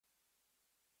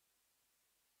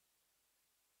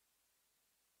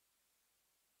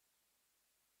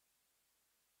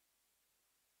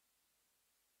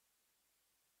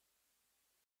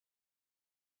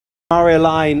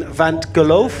Marjolein van 't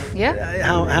Geloof. Yeah.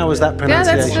 How was that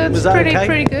pronunciation? Yeah, was that pretty, okay?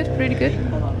 pretty good.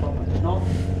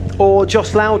 Or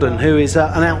Joss Loudon, who is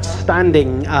an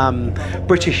outstanding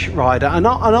British rider, an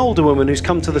older woman who's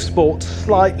come to the sport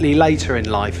slightly later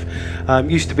in life.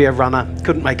 Used to be a runner,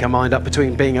 couldn't make her mind up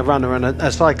between being a runner and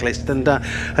a cyclist, and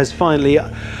has finally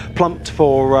plumped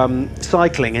for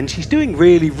cycling, and she's doing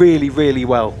really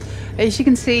well. As you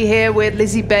can see here with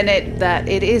Lizzie Bennett, that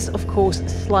it is, of course,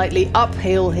 slightly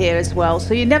uphill here as well,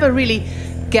 so you never really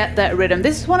get that rhythm.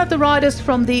 This is one of the riders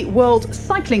from the World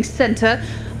Cycling Centre.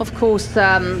 Of course,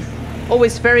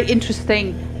 always very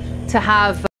interesting to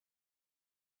have a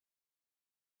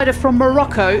rider from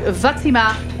Morocco,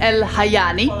 Fatima El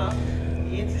Hayani.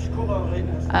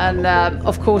 And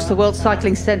of course, the World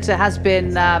Cycling Centre has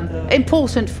been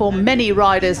important for many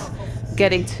riders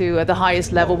getting to the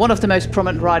highest level. One of the most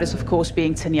prominent riders, of course,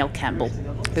 being Teniel Campbell.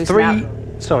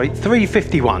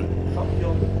 3:51.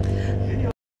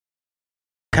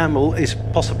 Campbell is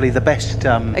possibly the best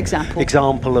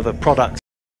example of a product.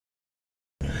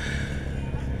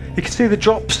 You can see the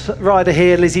drops rider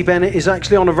here, Lizzie Bennett, is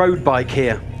actually on a road bike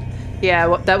here. Yeah,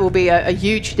 well, that will be a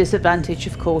huge disadvantage,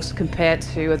 of course, compared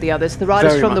to the others. The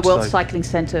riders from the World Cycling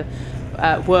Centre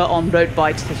were on road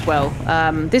bikes as well.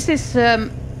 This is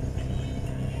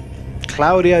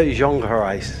Claudia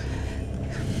Jongereis.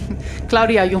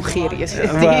 Claudia Jongerius,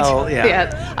 indeed. Well,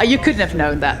 yeah. You couldn't have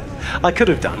known that. I could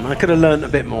have done. I could have learned a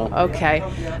bit more. Okay.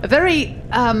 A very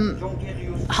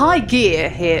high gear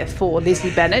here for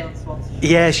Lizzie Bennett.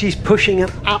 Yeah, she's pushing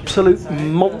an absolute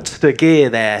monster gear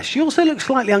there. She also looks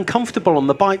slightly uncomfortable on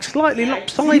the bike, slightly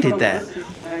lopsided there.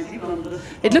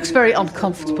 It looks very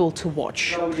uncomfortable to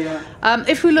watch.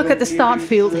 If we look at the start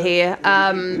field here,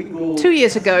 2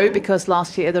 years ago, because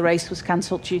last year the race was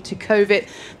cancelled due to COVID,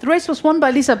 the race was won by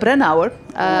Lisa Brennauer.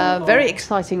 Very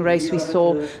exciting race we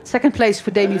saw. Second place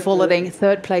for Demi Vollering,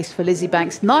 third place for Lizzie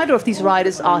Banks. Neither of these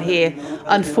riders are here,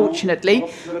 unfortunately.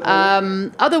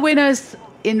 Other winners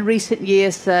in recent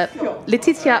years,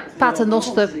 Letizia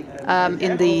Paternoster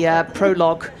in the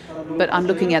Prologue. But I'm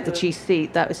looking at the GC.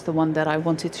 That is the one that I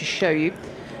wanted to show you.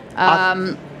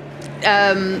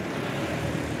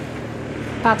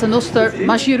 Paternoster,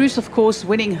 Magirus, of course,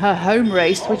 winning her home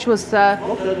race, which was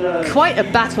quite a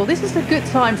battle. This is a good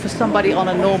time for somebody on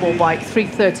a normal bike,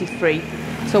 3:33.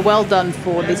 So well done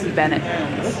for Lizzie Bennett.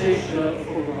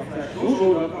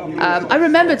 I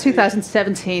remember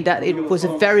 2017 that it was a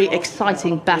very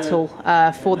exciting battle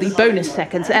for the bonus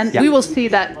seconds, and we will see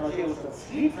that.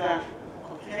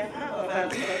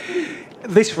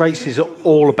 This race is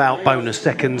all about bonus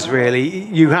seconds, really.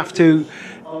 You have to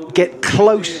get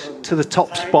close to the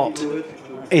top spot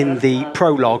in the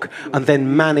prologue and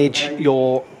then manage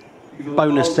your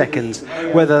bonus seconds,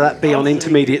 whether that be on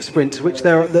intermediate sprints, which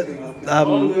there are. I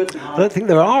don't think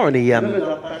there are any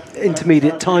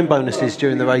intermediate time bonuses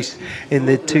during the race in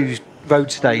the two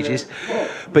road stages,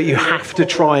 but you have to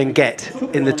try and get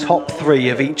in the top 3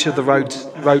 of each of the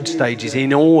road stages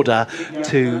in order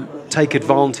to take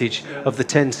advantage of the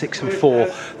 10, 6 and 4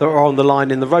 that are on the line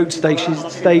in the road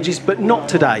stages, but not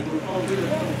today.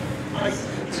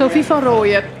 Sophie van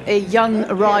Rooyen, a young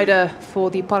rider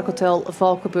for the Parkhotel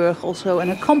Valkenburg, also an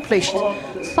accomplished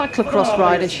cyclocross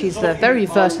rider. She's very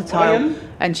versatile,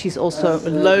 and she's also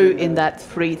low in that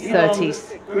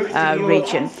 3:30s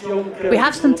region. We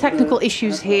have some technical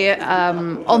issues here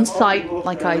on site.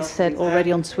 Like I said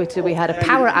already on Twitter, we had a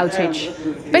power outage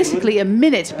basically a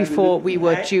minute before we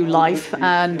were due live,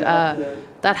 and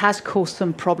that has caused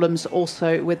some problems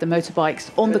also with the motorbikes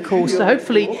on the course. So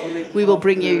hopefully we will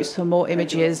bring you some more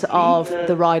images of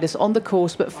the riders on the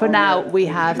course. But for now, we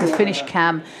have the finish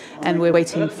cam and we're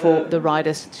waiting for the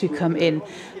riders to come in.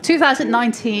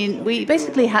 2019, we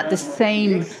basically had the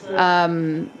same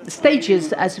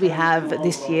stages as we have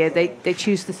this year. They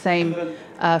choose the same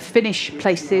finish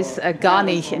places,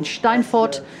 Garnich and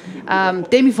Steinfort.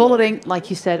 Demi Vollering,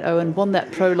 like you said, Owen, won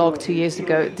that prologue 2 years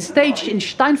ago. The stage in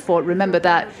Steinfort, remember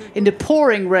that, in the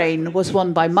pouring rain, was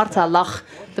won by Marta Lach,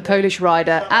 the Polish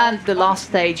rider, and the last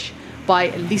stage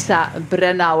by Lisa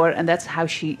Brennauer, and that's how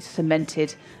she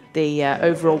cemented the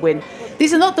overall win.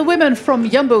 These are not the women from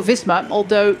Jumbo-Visma,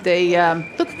 although they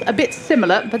look a bit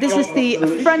similar, but this is the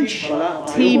French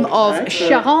team of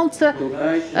Charente,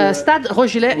 Stade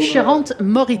Rochelet,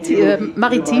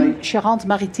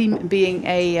 Charente-Maritime being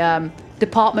a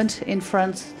department in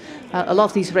France. A lot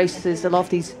of these races, a lot of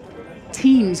these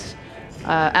teams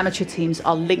amateur teams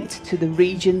are linked to the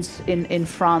regions in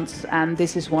France, and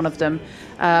this is one of them.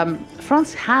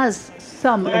 France has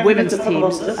some women's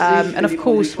teams, and of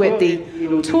course with the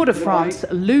Tour de France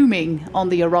looming on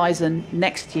the horizon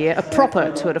next year, a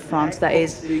proper Tour de France that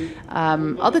is,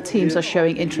 other teams are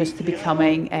showing interest to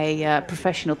becoming a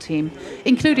professional team,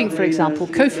 including, for example,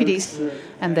 Cofidis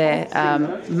and their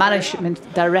management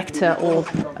director or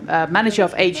manager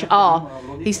of HR.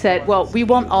 He said, well, we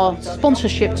want our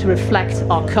sponsorship to reflect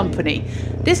our company.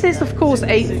 This is, of course,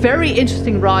 a very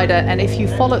interesting rider, and if you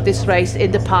followed this race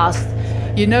in the past,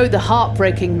 you know the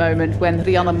heartbreaking moment when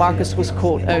Rianne Marcus was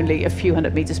caught only a few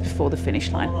hundred meters before the finish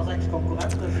line.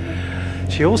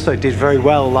 She also did very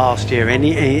well last year.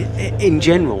 In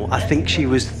general, I think she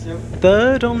was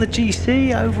third on the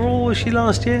GC overall, was she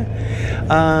last year?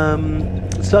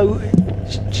 So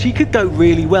she could go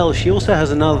really well. She also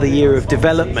has another year of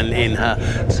development in her,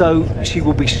 so she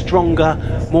will be stronger,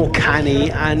 more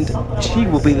canny, and she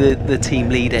will be the team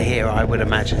leader here, I would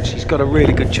imagine. She's got a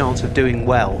really good chance of doing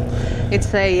well.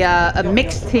 It's a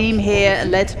mixed team here,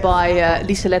 led by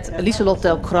Lieselotte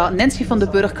Delcroix, Nancy van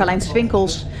den Burg, Carlijn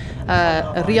Swinkels,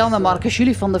 Rianne Marcus,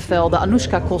 Julie van der Velde,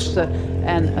 Anoushka Koster,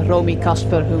 and Romy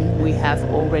Kasper, whom we have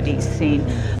already seen.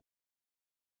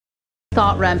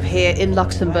 Start ramp here in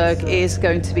Luxembourg is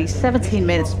going to be 17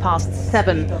 minutes past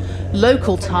 7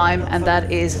 local time, and that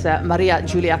is Maria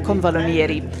Giulia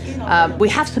Convalonieri. We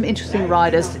have some interesting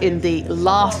riders in the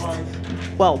last,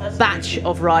 well, batch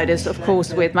of riders, of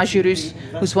course, with Majurus,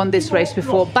 who's won this race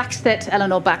before. Backstedt,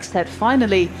 Eleanor Backstedt,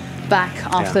 finally back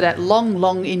after that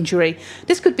long injury.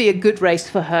 This could be a good race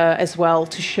for her as well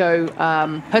to show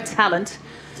her talent.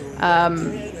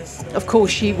 Of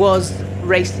course, she was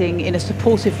racing in a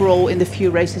supportive role in the few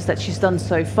races that she's done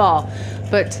so far,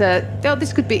 but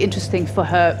this could be interesting for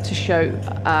her to show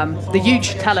the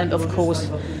huge talent, of course,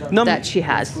 that she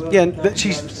has. Yeah, but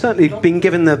she's certainly been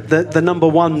given the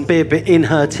 #1 bib in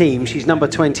her team. She's number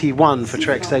 21 for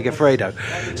Trek Segafredo,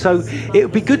 so it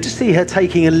would be good to see her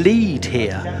taking a lead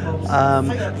here.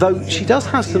 Though she does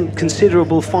have some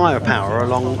considerable firepower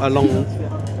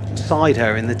alongside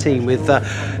her in the team, with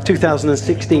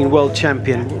 2016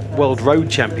 world road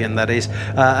champion, that is,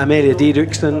 Amelia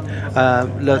Didriksen,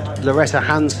 Loretta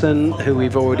Hansen, who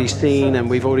we've already seen, and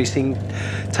we've already seen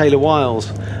Taylor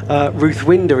Wiles. Ruth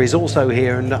Winder is also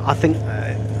here, and I think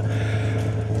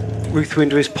Ruth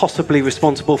Winder is possibly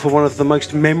responsible for one of the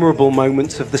most memorable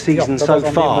moments of the season so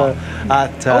far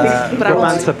at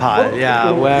Brabantse,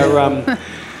 where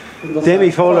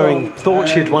Demi Vollering thought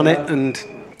she'd won it, and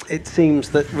it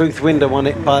seems that Ruth Winder won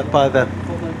it by the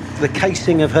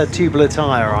casing of her tubular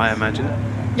tyre, I imagine.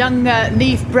 Young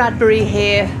Neve Bradbury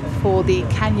here for the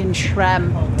Canyon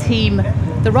SRAM team.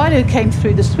 The rider who came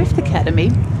through the Swift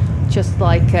Academy, just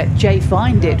like Jay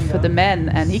Vine did for the men,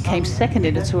 and he came second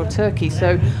in the Tour of Turkey.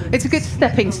 So it's a good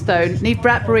stepping stone. Neve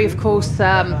Bradbury, of course,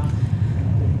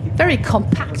 very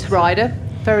compact rider,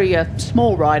 very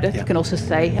small rider, you can also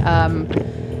say.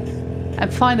 And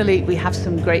finally, we have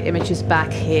some great images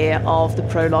back here of the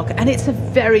Prologue, and it's a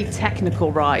very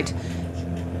technical ride.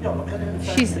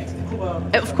 She's,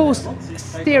 of course,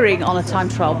 steering on a time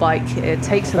trial bike. It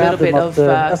takes a little bit of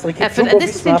effort, and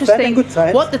this is interesting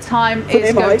what the time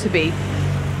is going to be.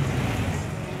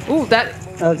 Oh, that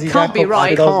can't be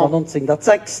right. I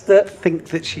think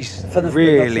that she's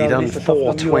really done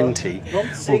 4:20.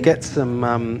 We'll get some...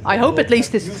 I hope at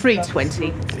least it's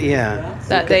 3:20. Yeah.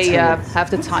 That they have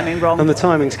the timing wrong. And the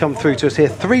timing's come through to us here.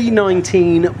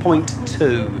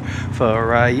 3:19.2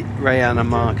 for Rianne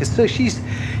Marcus. So she's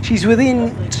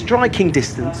within striking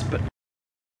distance, but...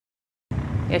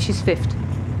 Yeah, she's 5th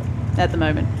at the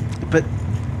moment. But...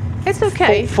 It's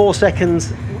okay. 4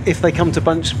 seconds, if they come to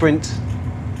bunch sprints,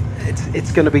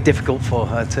 it's going to be difficult for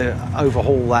her to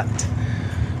overhaul that.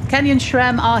 Canyon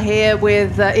SRAM are here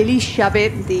with Elise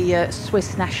Chabet, the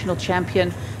Swiss national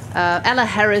champion, Ella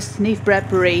Harris, Neve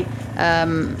Bradbury,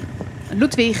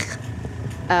 Ludwig,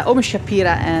 Omer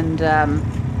Shapira, and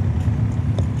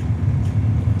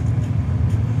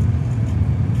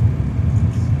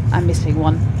I'm missing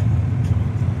one.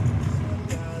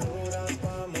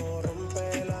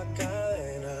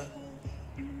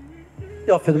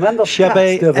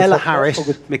 Chabet, Ella Harris,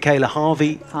 Michaela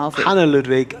Harvey, Hannah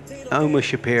Ludwig, Omer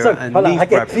Shapira, and Neve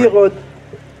Bradbury.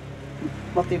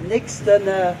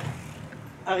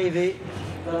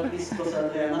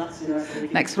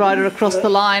 Next rider across the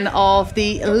line of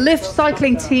the Lift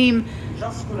cycling team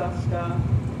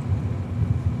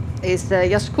is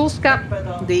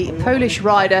Jaskulska, the Polish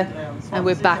rider, and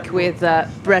we're back with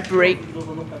Bradbury.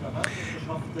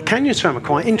 Canyon SRAM are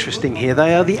quite interesting here.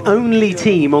 They are the only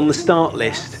team on the start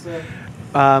list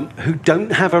who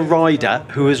don't have a rider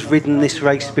who has ridden this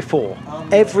race before.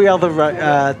 Every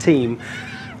other team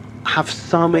have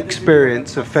some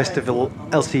experience of Festival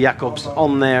Elsy Jacobs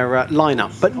on their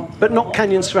lineup, but not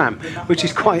Canyon SRAM, which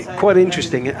is quite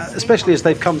interesting, especially as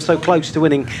they've come so close to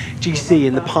winning GC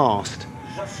in the past.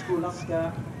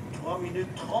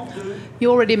 You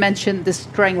already mentioned the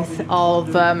strength of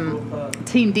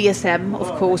Team DSM,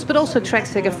 of course, but also Trek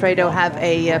Segafredo have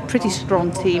a pretty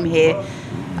strong team here.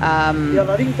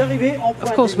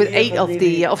 Of course, with 8 of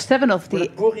the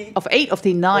 8 of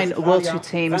the 9 World Tour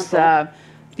teams,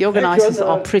 the organisers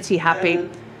are pretty happy.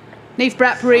 Niamh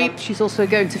Bradbury, she's also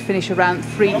going to finish around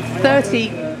 3:30.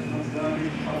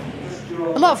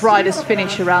 A lot of riders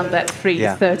finish around that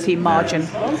 3:30 margin.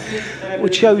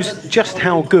 Which shows just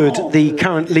how good the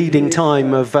current leading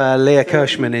time of Leah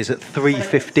Kirschman is at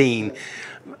 3:15.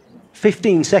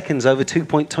 15 seconds over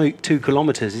 2.2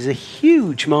 kilometres is a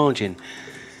huge margin.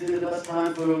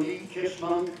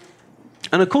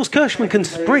 And of course, Kirschman can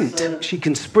sprint. She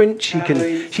can sprint.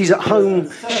 She's at home,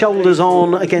 shoulders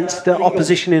on against the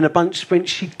opposition in a bunch sprint.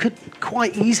 She could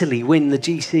quite easily win the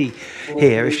GC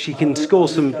here if she can score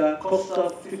some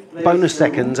bonus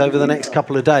seconds over the next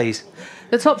couple of days.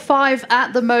 The top 5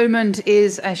 at the moment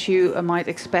is, as you might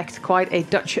expect, quite a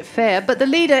Dutch affair. But the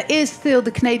leader is still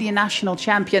the Canadian national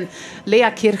champion,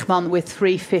 Leah Kirchmann, with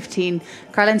 3:15.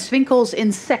 Carlijn Swinkels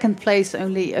in second place,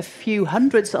 only a few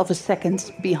hundredths of a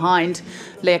second behind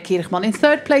Leah Kirchmann. In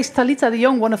third place, Talita de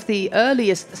Jong, one of the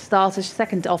earliest starters,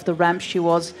 second off the ramp she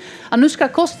was. Anoushka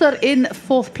Koster in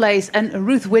fourth place and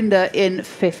Ruth Winder in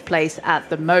fifth place at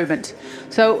the moment.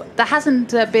 So there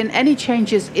hasn't been any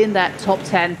changes in that top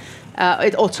 10.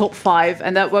 Or top 5,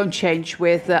 and that won't change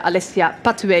with Alessia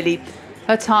Patuelli.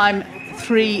 Her time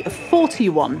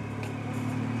 3:41.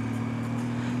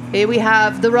 Here we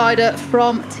have the rider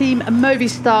from Team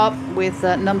Movistar with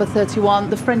number 31,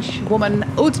 the French woman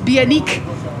Aude Bianic.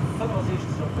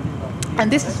 And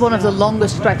this is one of the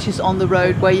longest stretches on the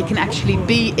road where you can actually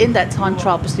be in that time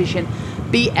trial position,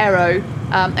 be aero.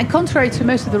 And contrary to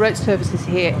most of the road services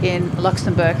here in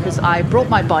Luxembourg, because I brought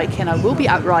my bike and I will be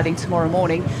out riding tomorrow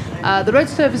morning, the road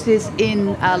services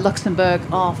in Luxembourg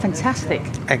are fantastic.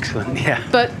 Excellent, yeah.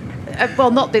 But,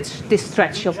 well, not this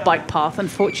stretch of bike path,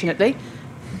 unfortunately.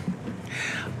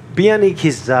 Bianic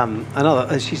is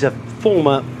she's a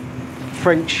former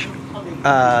French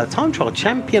time trial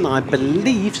champion, I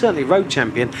believe, certainly road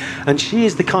champion, and she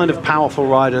is the kind of powerful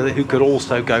rider who could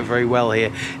also go very well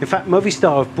here. In fact,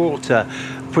 Movistar have brought a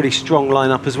pretty strong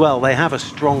lineup as well. They have a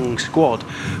strong squad,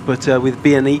 but with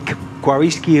Bianic,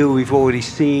 Guariski, who we've already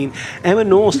seen, Emma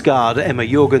Norsgaard, Emma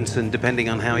Jorgensen, depending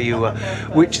on how you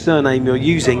which surname you're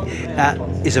using,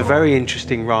 is a very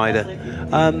interesting rider.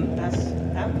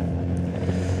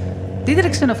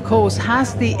 Diederiksen, of course,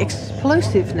 has the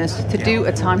explosiveness to do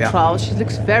a time trial. She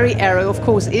looks very aero, of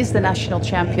course, is the national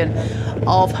champion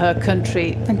of her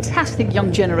country. Fantastic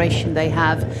young generation they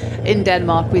have in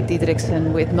Denmark with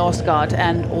Diederiksen, with Norsgaard,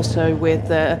 and also with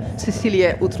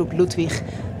Cecilie Uttrup-Ludwig.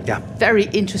 Yeah. Very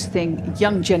interesting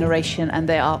young generation, and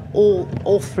they are all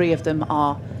 3 of them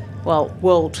are, well,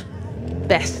 world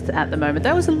best at the moment.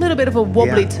 That was a little bit of a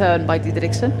wobbly turn by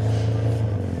Diederiksen.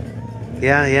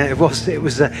 Yeah, it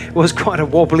was quite a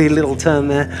wobbly little turn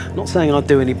there. I'm not saying I'd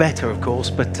do any better, of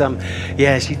course, but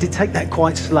yeah, she did take that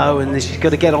quite slow, and then she's got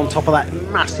to get on top of that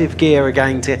massive gear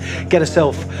again to get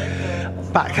herself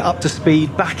back up to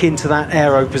speed, back into that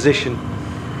aero position.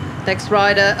 Next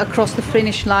rider across the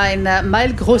finish line,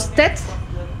 Maëlle Grosse Tête,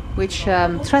 which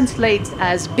translates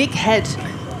as big head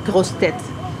grosse tête.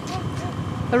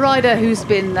 A rider who's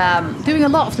been doing a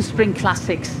lot of the Spring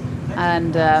Classics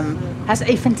and has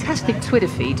a fantastic Twitter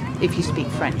feed if you speak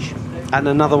French. And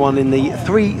another one in the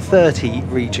 3:30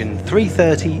 region,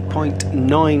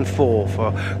 3:30.94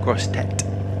 for Grosse Tête.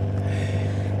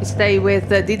 We stay with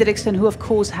Diederiksen, who of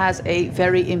course has a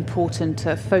very important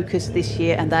focus this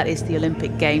year, and that is the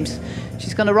Olympic Games.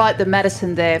 She's going to ride the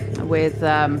Madison there with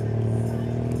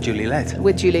Julie Lett.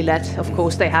 With Julie Lett, of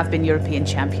course. They have been European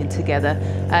champion together.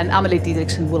 And Amelie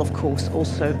Diederiksen will, of course,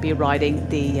 also be riding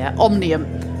the Omnium,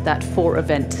 that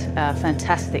 4-event,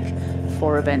 fantastic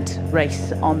 4-event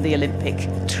race on the Olympic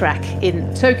track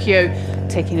in Tokyo,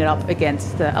 taking it up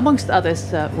against, amongst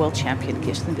others, world champion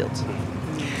Kirsten Wild.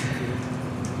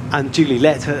 And Julie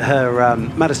Lett, her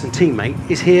Madison teammate,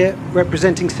 is here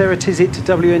representing CERATIZIT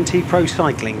WNT Pro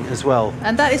Cycling as well.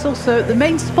 And that is also the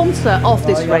main sponsor of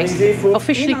this race,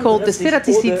 officially called the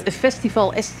CERATIZIT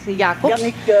Festival Elsy Jacobs.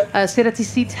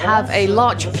 CERATIZIT have a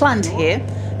large plant here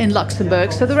in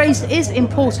Luxembourg, so the race is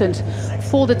important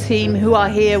for the team, who are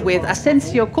here with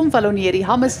Asensio, Convalonieri,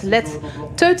 Hammes, Lett,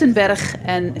 Teutenberg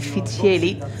and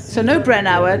Vitieli. So no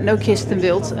Brennauer, no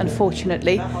Kirstenwild,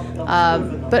 unfortunately.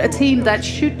 But a team that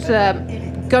should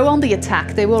go on the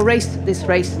attack. They will race this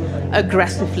race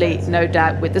aggressively, no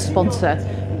doubt, with the sponsor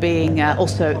being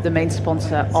also the main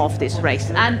sponsor of this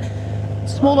race. And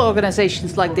smaller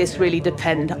organizations like this really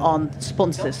depend on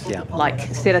sponsors, like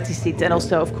CERATIZIT, and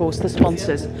also, of course, the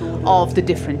sponsors of the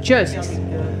different jerseys.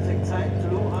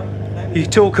 You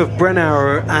talk of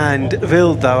Brennauer and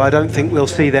Wild, though. I don't think we'll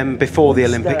see them before the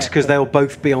Olympics because they'll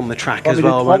both be on the track as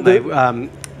well, won't they?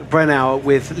 Brennauer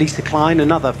with Lisa Klein,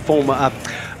 another former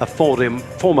podium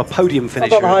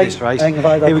finisher of this race. Here we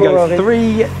go,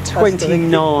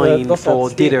 3:29 for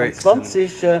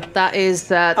Diederiksen. That is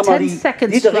 10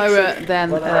 seconds slower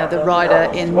than the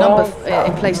rider in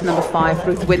place number 5,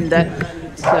 Ruth Winder.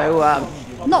 So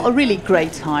not a really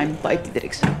great time by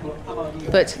Diederiksen.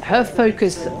 But her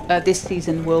focus this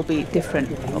season will be different,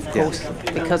 of course,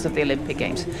 because of the Olympic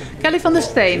Games. Kelly van der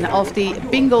Steen of the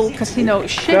Bingle Casino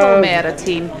Chevalmere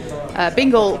team.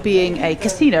 Bingle being a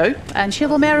casino and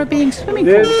Chevalmere being swimming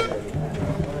pools.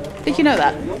 Did you know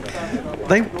that?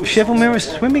 Chevalmere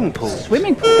swimming pool?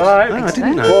 Swimming pools. Oh, I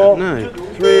didn't know that,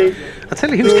 no. I'll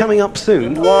tell you who's coming up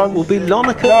soon. Will be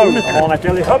Lonneke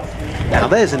Uneke. Now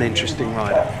there's an interesting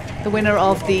rider. The winner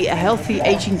of the Healthy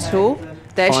Aging Tour.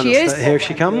 There she is. Here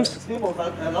she comes.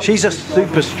 She's a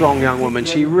super strong young woman.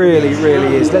 She really,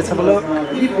 really is. Let's have a look.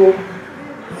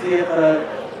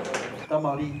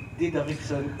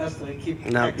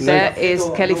 Now, there is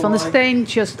Kelly van der Steen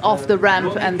just off the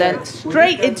ramp and then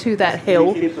straight into that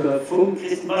hill.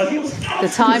 The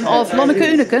time of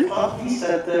Lonneke Uneke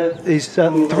is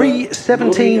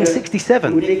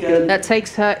 3:17.67. That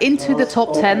takes her into the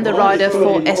top 10, the rider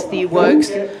for SD Works.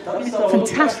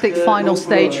 Fantastic final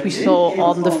stage we saw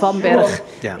on the Van Berg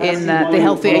in the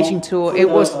Healthy Aging Tour. It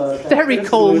was very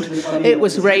cold, it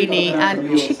was rainy,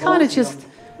 and she kind of just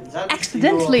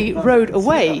accidentally rode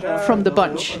away from the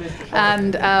bunch,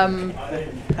 and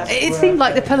it seemed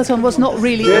like the peloton was not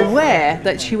really aware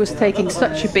that she was taking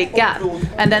such a big gap.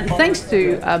 And then thanks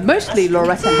to mostly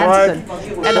Loretta Hansen,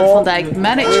 Ellen van Dijk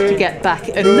managed to get back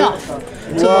enough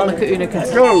to Lonneke Uneke to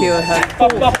secure her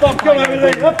fourth final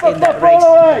win in that race.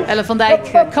 Ellen van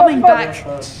Dijk coming back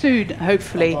soon,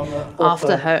 hopefully,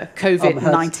 after her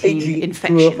COVID-19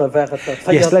 infection.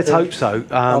 Yes, let's hope so.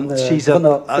 She's a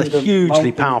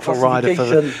hugely powerful rider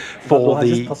for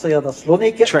the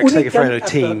Trek Segafredo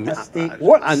team,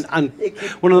 and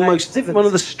one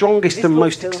of the strongest and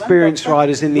most experienced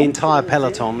riders in the entire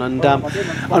peloton, and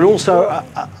also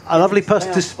a lovely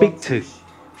person to speak to.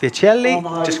 Vitieli,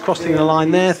 just crossing the line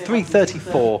there,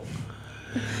 3:34.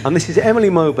 And this is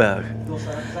Emily Moberg,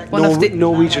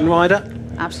 Norwegian rider.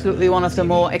 Absolutely one of the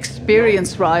more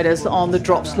experienced riders on the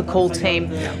Drops Le Col team,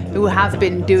 who have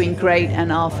been doing great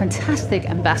and are fantastic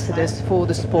ambassadors for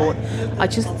the sport. I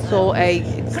just saw a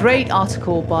great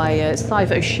article by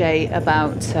Steve O'Shea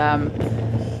about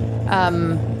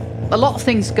a lot of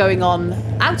things going on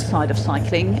outside of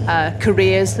cycling.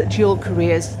 Dual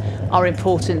careers are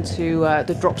important to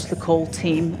the Drops Le Col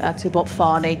team, to Bob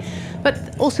Farney, but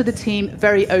also the team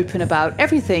very open about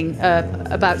everything,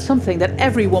 about something that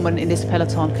every woman in this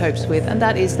peloton copes with, and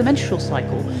that is the menstrual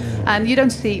cycle. And you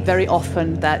don't see very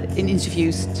often that in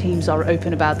interviews teams are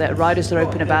open about that, riders are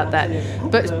open about that.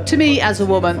 But to me, as a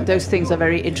woman, those things are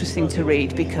very interesting to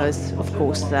read because, of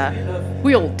course,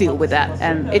 we all deal with that,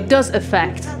 and it does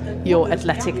affect your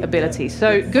athletic ability.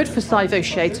 So good for Steve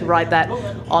O'Shea to write that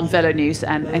on Velo News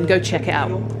and go check it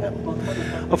out.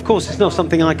 Of course, it's not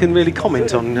something I can really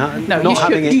comment on, not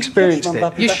having experienced it.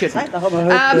 You shouldn't.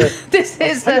 This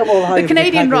is the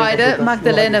Canadian rider,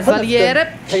 Magdalene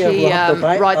Valliere. She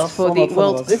rides for the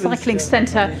World Cycling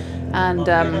Centre and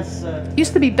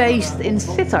used to be based in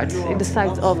Sittard in the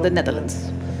south of the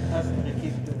Netherlands.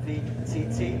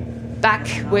 Back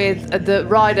with the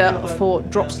rider for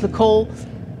Drops Le Col.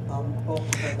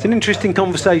 It's an interesting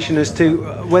conversation as to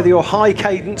whether you're high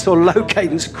cadence or low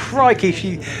cadence. Crikey,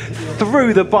 she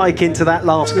threw the bike into that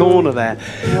last corner there.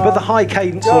 But the high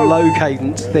cadence or low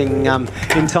cadence thing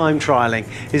in time trialling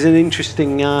is an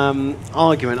interesting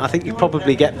argument. I think you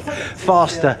probably get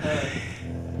faster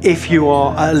if you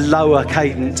are a lower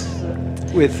cadence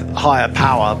with higher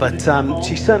power, but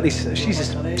she's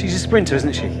a sprinter,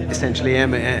 isn't she? Essentially,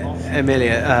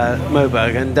 Emilia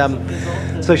Moberg,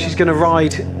 and so she's going to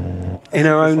ride in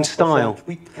her own style.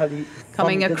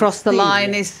 Coming across the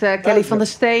line is Kelly van der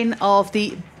Steen of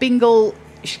the Bingle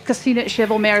Casino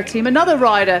Chevalmere team, another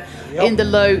rider in the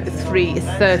low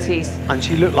 3:30s. And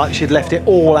she looked like she'd left it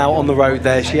all out on the road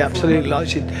there. She absolutely, like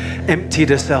she'd emptied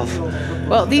herself.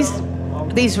 Well, these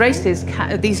these race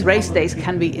days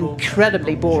can be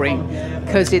incredibly boring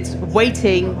because it's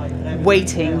waiting,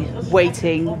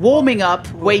 warming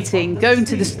up, waiting, going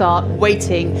to the start,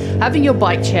 waiting, having your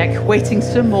bike check, waiting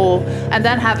some more, and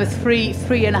then have a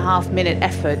 3.5 minute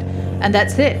effort. And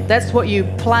that's it. That's what you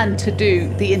plan to do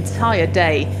the entire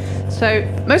day. So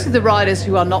most of the riders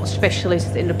who are not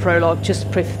specialists in the prologue just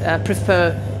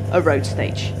prefer a road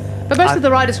stage. But most of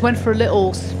the riders went for a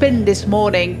little spin this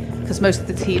morning because most of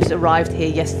the teams arrived here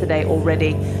yesterday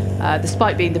already,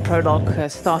 despite being the prologue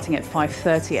starting at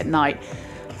 5:30 at night.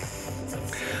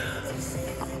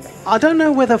 I don't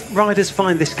know whether riders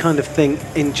find this kind of thing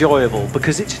enjoyable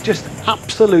because it's just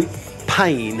absolute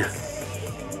pain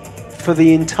for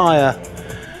the entire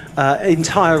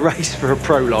race for a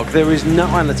prologue. There is no,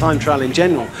 and the time trial in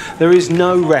general, there is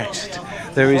no rest.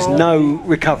 There is no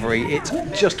recovery. It's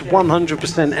just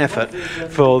 100% effort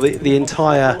for the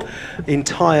entire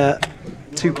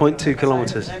 2.2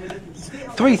 kilometers.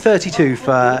 3:32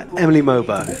 for Emily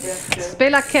Moberg.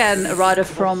 Spela Ken, a rider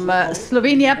from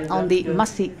Slovenia on the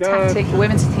Massi Tactic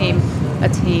women's team, a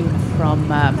team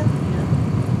from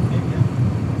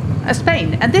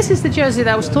Spain. And this is the jersey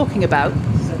that I was talking about.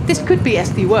 This could be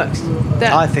SD Works.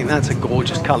 I think that's a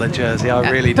gorgeous coloured jersey. I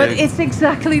really do. But it's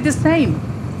exactly the same.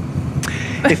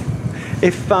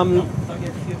 If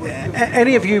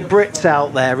any of you Brits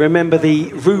out there remember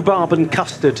the rhubarb and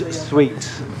custard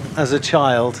sweets as a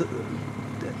child,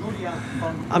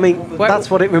 I mean, that's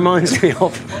what it reminds me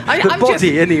of.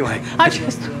 Anyway.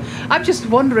 I'm just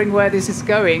wondering where this is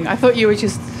going. I thought you were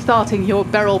just starting your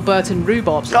Beryl Burton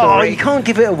rhubarb story. Oh, you can't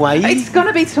give it away. It's going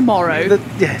to be tomorrow.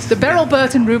 Yes. The Beryl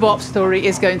Burton rhubarb story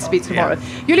is going to be tomorrow.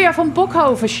 Yeah. Julia van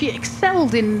Bokhoven, she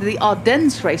excelled in the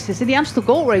Ardennes races. In the Amstel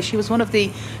Gold race, she was one of the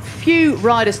few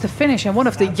riders to finish and one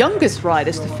of the youngest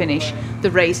riders to finish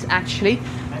the race, actually.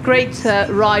 Great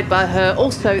ride by her,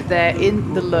 also there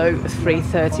in the low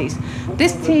 3:30s.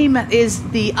 This team is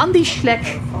the Andy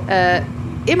Schleck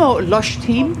Immo Losch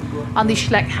team. Andy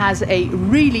Schleck has a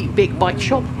really big bike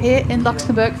shop here in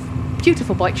Luxembourg,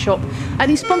 beautiful bike shop, and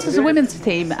he sponsors a women's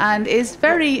team and is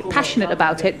very passionate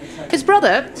about it. His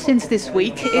brother, since this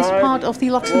week, is part of the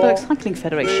Luxembourg Cycling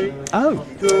Federation. Oh.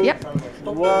 Yep.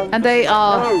 And they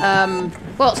are,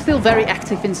 well, still very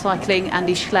active in cycling.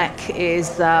 Andy Schleck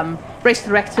is race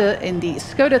director in the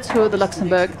Skoda Tour de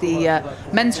Luxembourg, the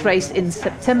men's race in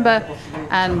September.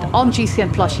 And on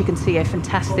GCN Plus, you can see a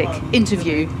fantastic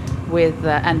interview with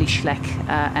Andy Schleck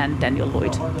and Daniel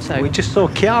Lloyd. So we just saw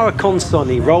Chiara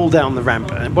Consoni roll down the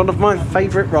ramp. And one of my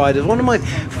favourite riders, one of my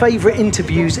favourite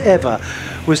interviews ever,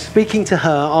 was speaking to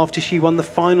her after she won the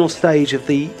final stage of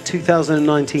the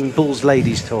 2019 Bulls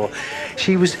Ladies Tour.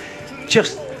 She was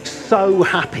just so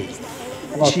happy.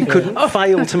 She couldn't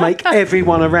fail to make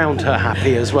everyone around her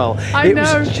happy as well. It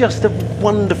was just a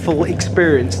wonderful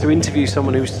experience to interview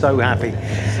someone who's so happy.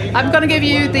 I'm going to give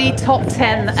you the top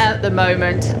 10 at the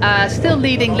moment. Still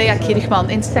leading Lea Kirchmann,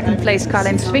 in second place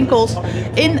Carlijn Swinkels,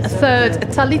 in third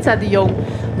Talita de Jong,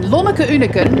 Lonneke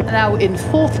Uneken now in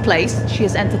fourth place. She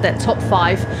has entered that top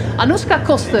 5. Anouska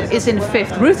Koster is in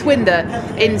 5th, Ruth Winder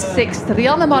in 6th,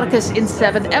 Rianne Marcus in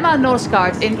 7th, Emma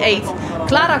Norsgaard in 8th,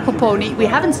 Clara Copponi, we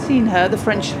haven't seen her, the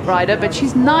French rider, but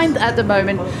she's 9th at the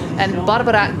moment, and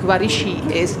Barbara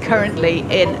Guarici is currently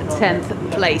in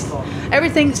 10th place.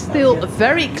 Everything still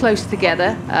very close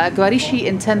together. Guarici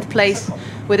in 10th place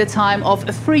with a time of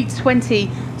 3:20,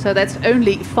 so that's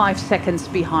only 5 seconds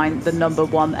behind the number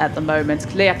 1 at the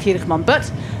moment, Lea Kirchmann.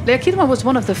 But Lea Kirchmann was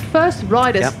one of the first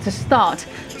riders to start,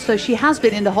 so she has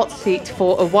been in the hot seat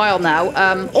for a while now,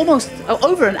 almost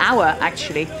over an hour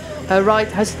actually.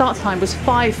 Her start time was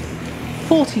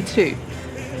 5:42.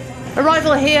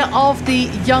 Arrival here of the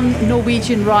young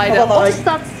Norwegian rider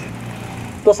Ostad.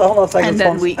 And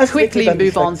then we quickly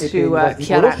move on to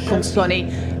Chiara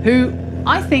Consoni, who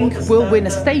I think will win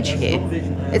a stage here.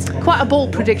 It's quite a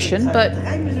bold prediction, but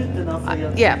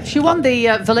yeah, she won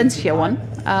the Valencia one.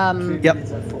 Yep.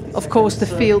 Of course, the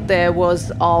field there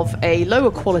was of a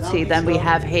lower quality than we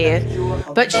have here,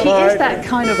 but she is that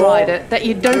kind of rider that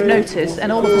you don't notice,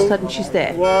 and all of a sudden she's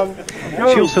there.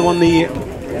 She also won the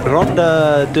Ronde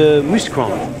de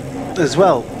Mouscron as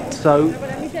well, so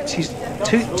she's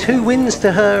two wins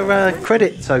to her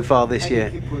credit so far this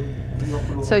year.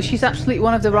 So she's absolutely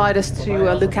one of the riders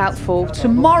to look out for.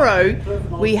 Tomorrow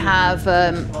we have,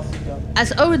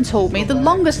 as Owen told me, the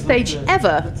longest stage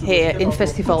ever here in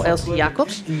Festival Elsy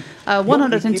Jacobs.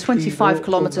 125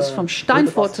 kilometers from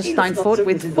Steinfort to Steinfort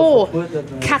with 4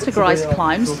 categorized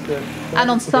climbs. And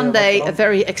on Sunday, a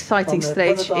very exciting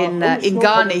stage in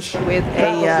Garnich with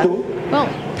a, well,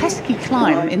 pesky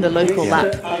climb in the local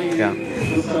lap. Yeah.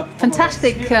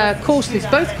 Fantastic courses.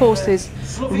 Both courses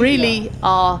really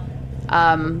are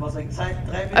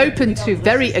open to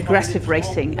very aggressive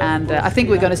racing, and I think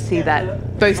we're going to see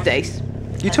that both days.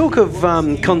 You talk of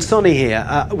Consonni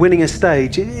here winning a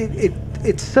stage.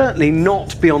 It's certainly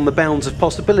not beyond the bounds of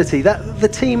possibility. That the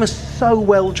team is so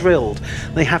well drilled.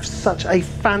 They have such a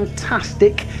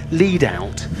fantastic lead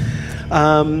out.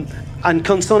 And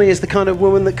Consonni is the kind of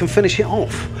woman that can finish it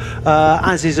off,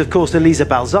 as is, of course, Elisa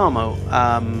Balsamo.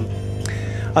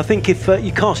 I think if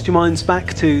you cast your minds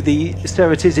back to the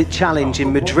CERATIZIT challenge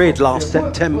in Madrid last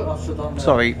September,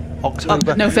 sorry,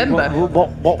 October. November.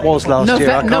 What was last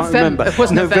year? I can't remember. It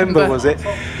was November. Was it?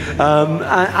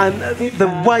 And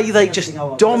the way they just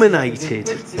dominated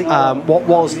what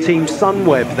was Team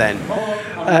Sunweb then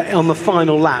on the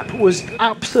final lap was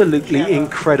absolutely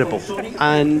incredible.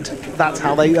 And that's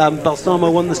how they Balsamo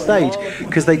won the stage,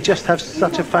 because they just have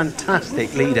such a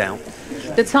fantastic lead out.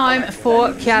 The time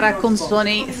for Chiara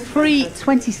Consonni,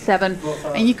 3:27,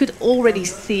 and you could already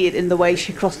see it in the way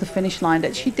she crossed the finish line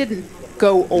that she didn't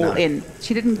go all in.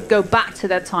 She didn't go back to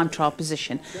that time trial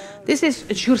position. This is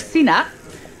Jursina,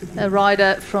 a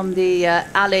rider from the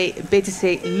Ale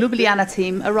BTC Ljubljana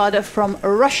team, a rider from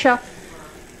Russia,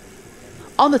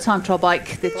 on the time trial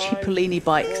bike, the Cipollini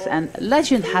bikes. And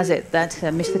legend has it that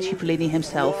Mr. Cipollini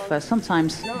himself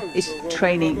sometimes is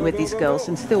training with these girls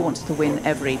and still wants to win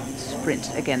every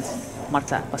sprint against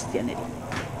Marta Bastianelli.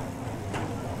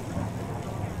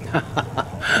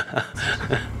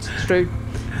 It's true.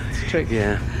 It's true.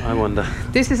 Yeah, I wonder.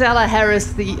 This is Ella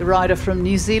Harris, the rider from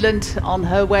New Zealand, on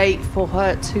her way for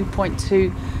her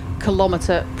 2.2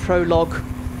 kilometre prologue.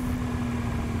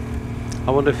 I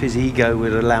wonder if his ego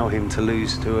would allow him to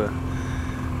lose to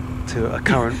a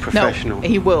current professional. No,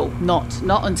 he will not.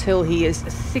 Not until he is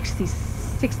 60,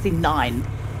 69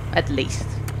 at least,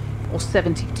 or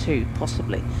 72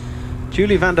 possibly.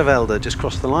 Julie van der Velde just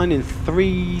crossed the line in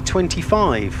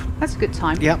 3:25. That's a good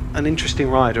time. Yep, an interesting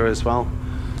rider as well.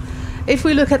 If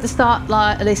we look at the start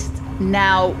list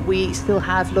now, we still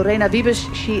have Lorena Wiebes.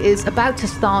 She is about to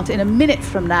start in a minute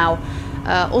from now.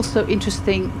 Also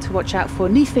interesting to watch out for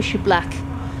Niefische Black,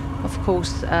 of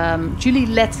course, Julie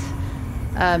Lett,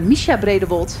 Misha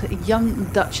Bredewold, a young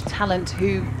Dutch talent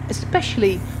who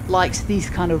especially likes these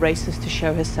kind of races to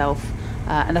show herself.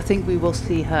 And I think we will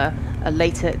see her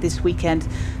later this weekend.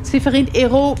 Séverine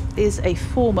Hérault is a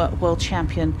former world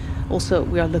champion. Also,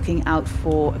 we are looking out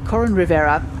for Corinne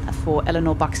Rivera, for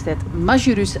Eleanor Bakstedt,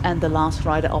 Majurus, and the last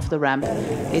rider off the ramp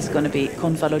is going to be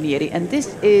Convalonieri. And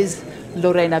this is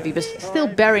Lorena Wiebes, still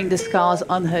bearing the scars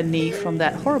on her knee from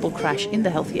that horrible crash in the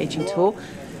Healthy Aging Tour.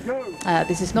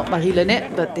 This is not Marie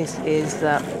Lenet, but this is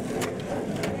the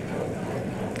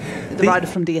rider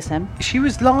from DSM. She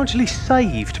was largely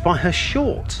saved by her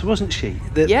shorts, wasn't she?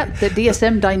 The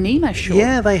DSM Dyneema shorts.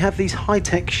 Yeah, they have these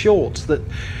high-tech shorts that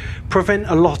prevent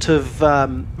a lot of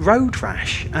road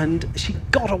rash, and she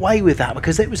got away with that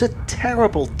because it was a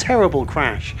terrible, terrible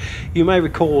crash. You may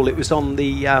recall it was on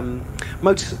the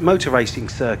motor racing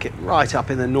circuit right up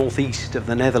in the northeast of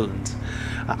the Netherlands,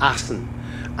 Assen.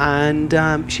 And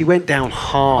she went down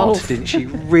hard, didn't she?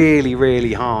 Really,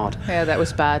 really hard. Yeah, that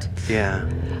was bad. Yeah,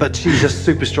 but she's a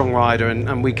super strong rider,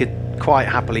 and we could quite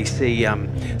happily see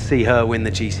her win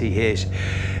the GC here.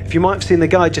 If you might have seen the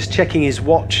guy just checking his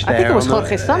watch there. I think it was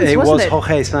Jorge Sanz, wasn't it? It was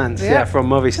Jorge Sanz, yeah, from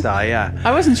Movistar, yeah.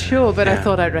 I wasn't sure, but I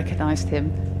thought I recognised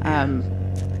him.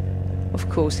 Of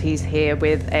course, he's here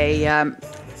with a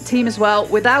team as well,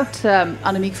 without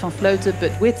Annemiek van Vleuten,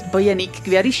 but with Bojanik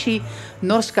Guarici,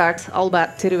 Norsgaard,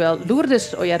 Alba Teruel,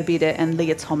 Lourdes Oyarbide, and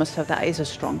Leah Thomas. So that is a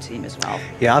strong team as well.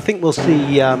 Yeah, I think we'll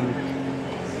see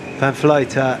Van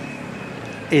Vleuten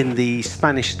in the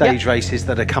Spanish stage races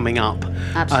that are coming up.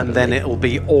 Absolutely. And then it'll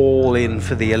be all in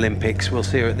for the Olympics. We'll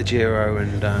see her at the Giro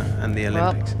and the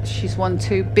Olympics. Well, she's won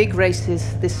 2 big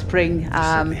races this spring. She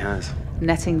certainly has.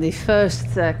 Netting the first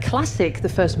classic, the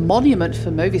first monument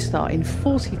for Movistar in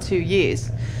 42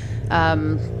 years.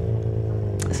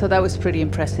 So that was pretty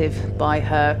impressive by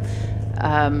her.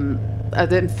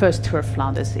 The first Tour of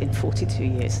Flanders in 42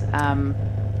 years.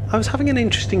 I was having an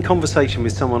interesting conversation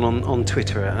with someone on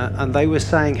Twitter, and they were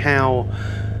saying how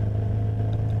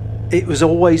it was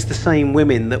always the same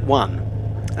women that won.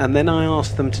 And then I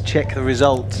asked them to check the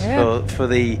results for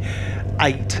the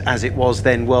 8, as it was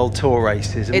then, World Tour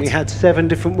races, and we had 7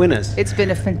 different winners. It's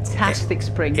been a fantastic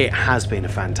spring. It has been a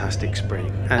fantastic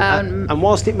spring. And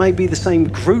whilst it may be the same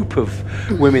group of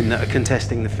women that are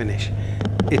contesting the finish,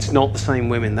 it's not the same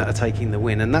women that are taking the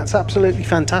win, and that's absolutely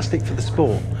fantastic for the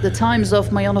sport. The times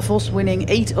of Marianne Vos winning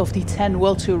 8 of the 10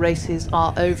 World Tour races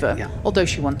are over, although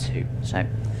she won 2. So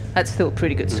That's still a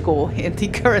pretty good score in the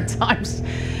current times.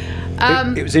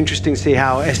 It was interesting to see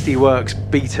how SD Works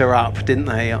beat her up, didn't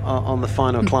they, on the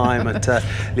final climb at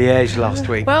Liège last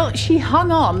week. Well, she hung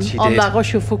on She on did. La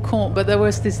Rochefoucauld, but there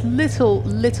was this little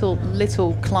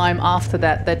climb after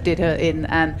that did her in,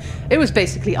 and it was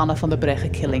basically Anna van der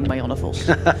Breggen killing Marianne Vos.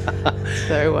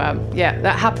 So yeah,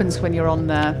 that happens when you're on.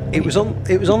 It was on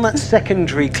that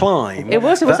secondary climb. It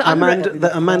was that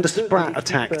Amanda Spratt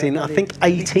attacked in, I think,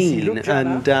 18,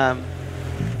 and.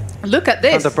 Look at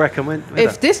this. Van der Breggen went with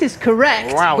If her. this is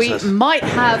correct, Wowzers. we might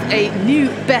have a new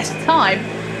best time.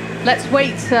 Let's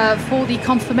wait for the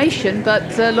confirmation,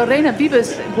 but Lorena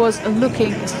Wiebes was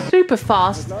looking super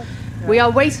fast. We are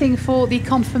waiting for the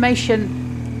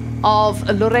confirmation of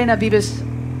Lorena Wiebes'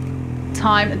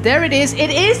 time. There it is. It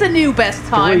is a new best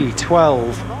time.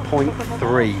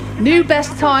 3:12.3. New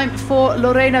best time for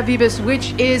Lorena Wiebes,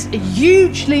 which is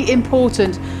hugely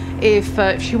important if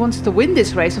she wants to win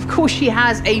this race. Of course, she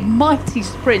has a mighty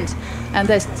sprint, and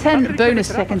there's 10 bonus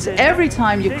seconds every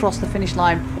time you cross the finish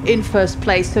line in first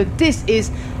place. So this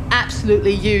is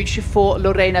absolutely huge for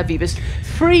Lorena Wiebes.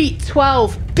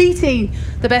 3:12, beating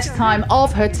the best time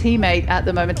of her teammate at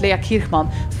the moment, Lea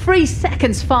Kirchmann. 3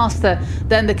 seconds faster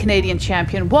than the Canadian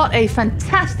champion. What a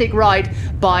fantastic ride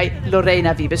by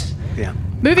Lorena Wiebes. Yeah.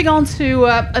 Moving on to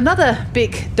another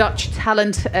big Dutch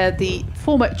talent, the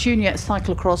former junior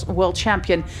cyclocross world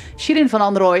champion, Shirin van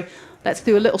Anrooy. Let's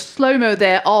do a little slow-mo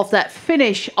there of that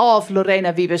finish of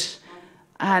Lorena Wiebes.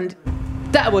 And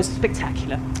that was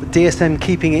spectacular. DSM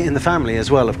keeping it in the family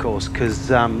as well, of course, because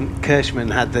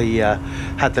Kirschman had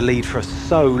the lead for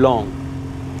so long,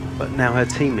 but now her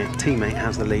teammate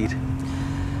has the lead.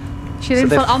 Shirin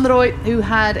van Anrooy, who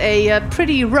had a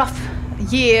pretty rough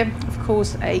year, of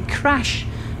course, a crash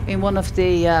in one of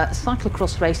the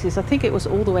cyclocross races. I think it was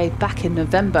all the way back in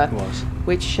November, It was.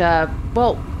 which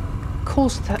well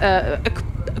caused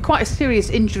quite a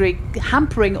serious injury,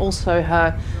 hampering also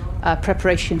her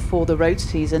preparation for the road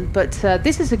season. But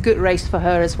this is a good race for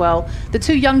her as well. The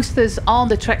two youngsters on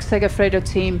the Trek Segafredo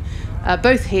team,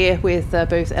 both here with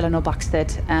both Eleanor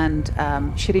Bakstedt and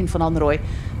Shirin van Anrooy.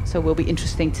 So it will be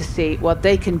interesting to see what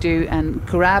they can do and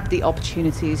grab the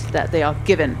opportunities that they are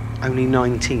given. Only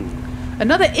 19.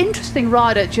 Another interesting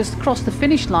rider just crossed the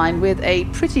finish line with a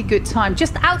pretty good time,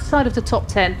 just outside of the top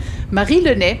 10. Marie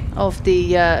Lenné of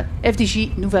the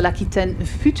FDJ Nouvelle-Aquitaine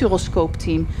Futuroscope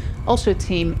team, also a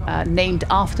team named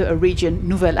after a region,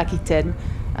 Nouvelle-Aquitaine,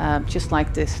 just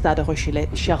like the Stade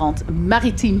Rochelet-Charente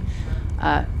Maritime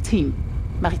team.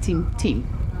 Maritime team.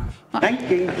 Oh,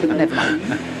 never mind.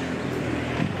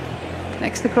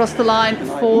 Next across the line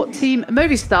for Team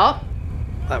Movistar.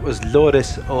 That was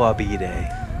Lourdes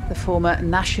Oabide, the former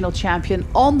national champion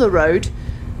on the road.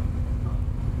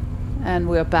 And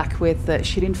we're back with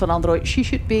Shirin van Anrooy. She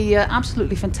should be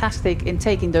absolutely fantastic in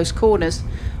taking those corners,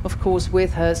 of course,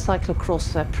 with her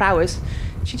cyclocross prowess.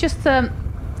 She just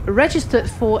registered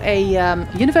for a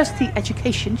university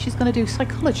education. She's going to do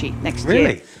psychology next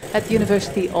year at the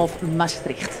University of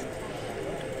Maastricht.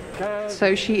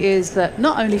 So she is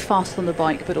not only fast on the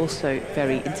bike, but also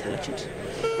very intelligent.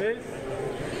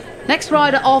 Next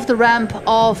rider of the ramp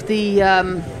of the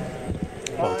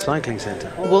World Cycling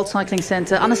Centre. World Cycling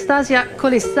Centre, Anastasia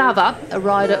Kolesava, a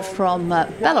rider from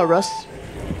Belarus.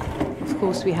 Of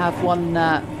course, we have one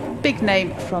big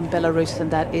name from Belarus,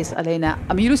 and that is Alena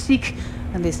Amirusic.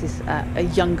 And this is a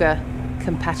younger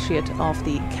compatriot of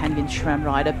the Canyon SRAM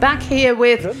rider. Back here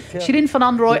with Shirin van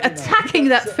Anrooy attacking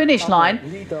that finish line.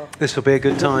 This will be a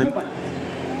good time.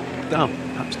 Oh,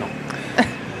 perhaps not.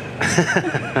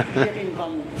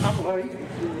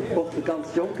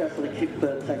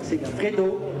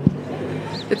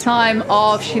 The time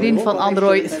of Shirin van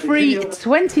Anrooy,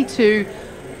 3:22,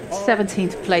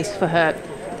 17th place for her.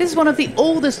 This is one of the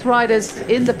oldest riders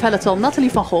in the peloton, Nathalie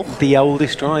van Gogh. The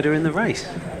oldest rider in the race.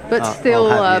 But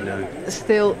I'll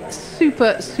still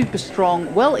super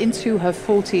strong, well into her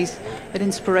 40s. An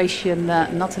inspiration,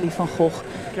 Nathalie van Gogh.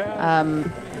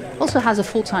 Also has a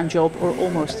full-time job, or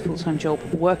almost full-time job,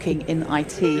 working in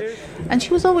IT. And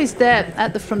she was always there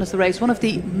at the front of the race, one of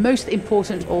the most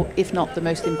important, or if not the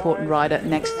most important rider,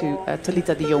 next to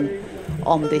Talita de Jong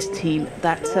on this team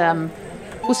that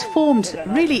was formed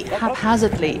really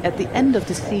haphazardly at the end of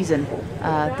the season,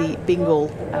 the Bingle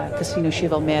Casino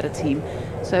Chevalmere team.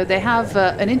 So they have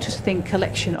an interesting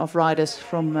collection of riders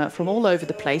from all over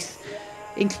the place,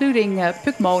 including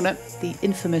Puk Mone, the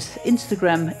infamous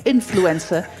Instagram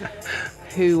influencer,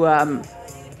 who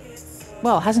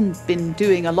well, hasn't been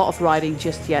doing a lot of riding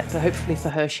just yet, but hopefully for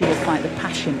her she will find the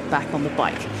passion back on the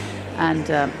bike and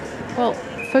well,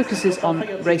 focuses on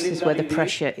races where the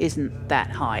pressure isn't that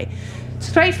high.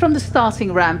 Straight from the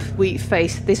starting ramp, we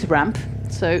face this ramp.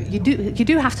 So you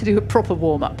do have to do a proper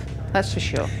warm-up, that's for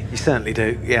sure. You certainly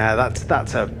do. Yeah,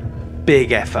 that's a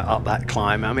big effort up that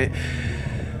climb. I mean,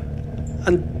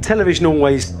 and television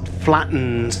always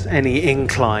flattens any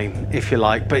incline, if you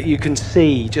like, but you can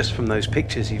see just from those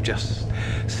pictures you've just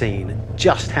seen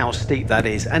just how steep that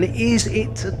is. And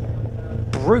it's a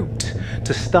brute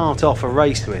to start off a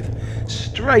race with,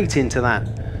 straight into that.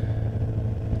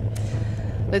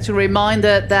 It's a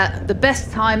reminder that the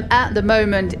best time at the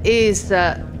moment is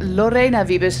Lorena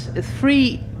Wiebes,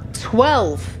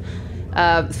 3:12.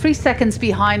 3 seconds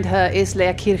behind her is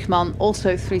Lea Kirchmann,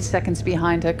 also 3 seconds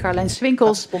behind her Carlijn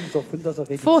Swinkels.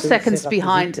 4 seconds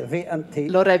behind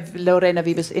Lorena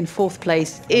Wiebes in 4th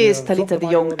place is Talita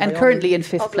de Jong, and currently in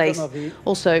 5th place,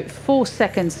 also 4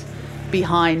 seconds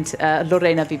behind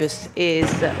Lorena Wiebes, is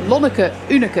Lonneke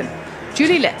Uneken.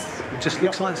 Julie Letts. It just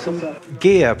looks like some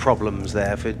gear problems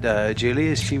there for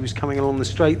Julie as she was coming along the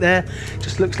straight there.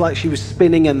 Just looks like she was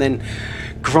spinning and then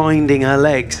grinding her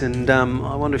legs, and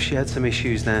I wonder if she had some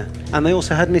issues there. And they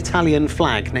also had an Italian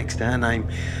flag next to her name,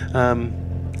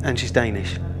 and she's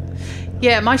Danish.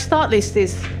 Yeah, my start list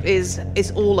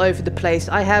is all over the place.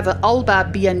 I have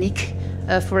Alba Bianic,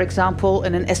 for example,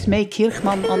 and an Esmee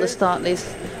Kirchmann on the start list,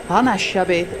 Hannah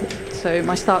Chabet. So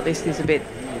my start list is a bit...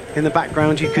 In the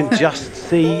background you can just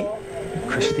see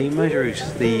Christine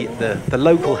Mejerus, the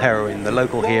local heroine, the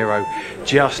local hero,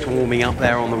 just warming up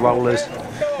there on the rollers,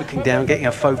 looking down, getting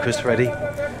her focus ready.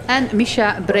 And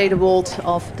Misha Bredewold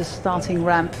of the starting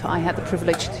ramp. I had the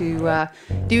privilege to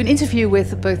do an interview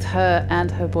with both her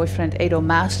and her boyfriend Edo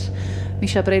Maas.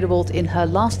 Misha Bredewold in her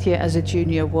last year as a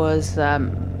junior was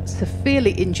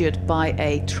severely injured by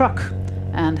a truck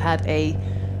and had a,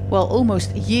 well,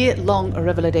 almost year-long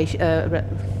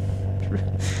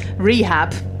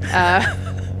rehab.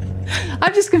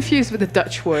 I'm just confused with the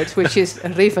Dutch word, which is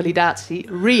revalidatie,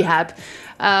 rehab.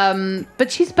 But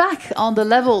she's back on the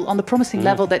level, on the promising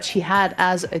level that she had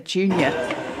as a junior.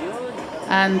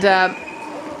 And,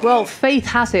 well, fate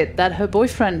has it that her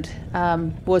boyfriend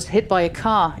was hit by a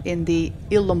car in the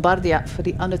Il Lombardia for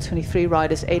the under-23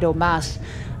 riders, Edo Maas,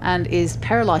 and is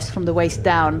paralyzed from the waist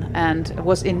down, and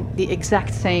was in the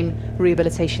exact same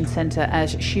rehabilitation center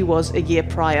as she was a year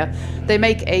prior. They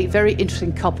make a very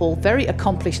interesting couple, very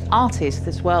accomplished artist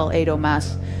as well, Edo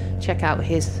Maas. Check out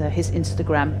his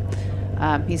Instagram.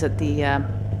 He's at the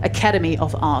Academy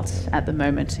of Arts at the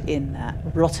moment in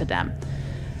Rotterdam.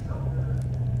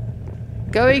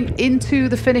 Going into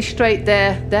the finish straight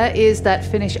there is that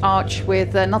finish arch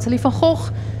with Nathalie van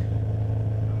Gogh.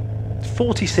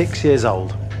 46 years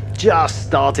old. Just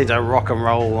started to rock and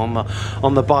roll on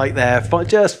the bike there.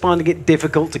 Just finding it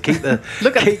difficult to keep the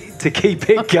keep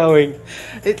it going.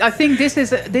 I think this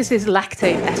is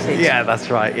lactate acid. Yeah, that's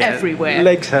right. Yeah. Everywhere.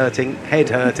 Legs hurting, head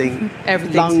hurting,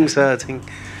 lungs hurting,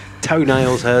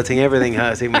 toenails hurting, everything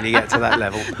hurting when you get to that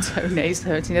level. Toenails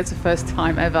hurting. That's the first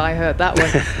time ever I heard that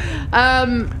one.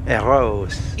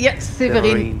 Eros. Yes,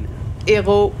 Séverine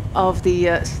Hérault of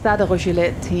the Stade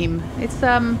Rogelet team.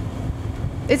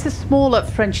 It's a smaller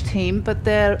French team, but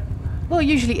they're, well,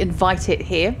 usually invited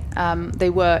here. They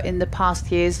were in the past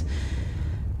years.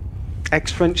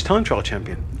 Ex-French time trial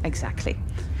champion. Exactly.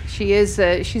 She is.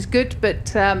 She's good,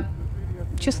 but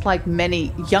just like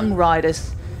many young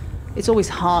riders, it's always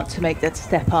hard to make that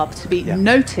step up, to be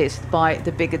noticed by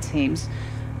the bigger teams.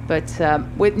 But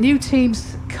with new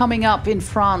teams coming up in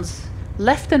France,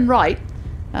 left and right,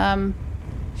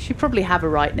 she'll probably have a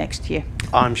ride next year.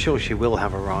 I'm sure she will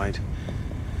have a ride.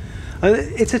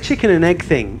 It's a chicken and egg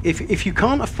thing. If you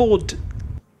can't afford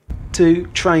to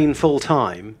train full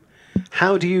time,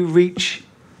 how do you reach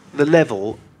the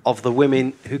level of the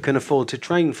women who can afford to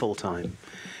train full time?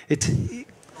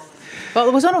 Well,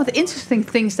 it was one of the interesting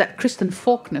things that Kristen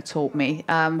Faulkner told me,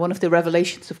 one of the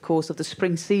revelations, of course, of the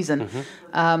spring season,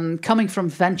 coming from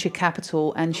venture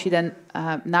capital, and she then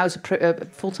now is a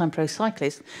full-time pro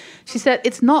cyclist. She said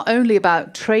it's not only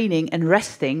about training and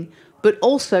resting, but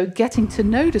also getting to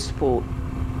know the sport.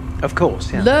 Of course,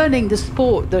 yeah. Learning the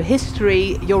sport, the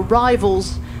history, your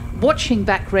rivals, watching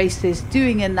back races,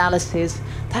 doing analysis.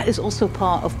 That is also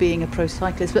part of being a pro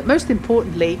cyclist. But most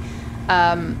importantly,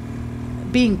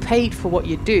 being paid for what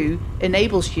you do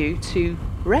enables you to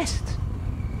rest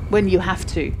when you have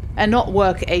to, and not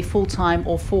work a full-time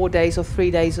or 4 days or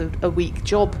 3 days a week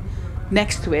job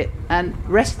next to it. And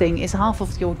resting is half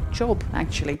of your job,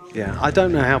 actually. Yeah, I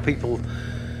don't know how people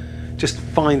just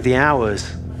find the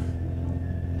hours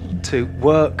to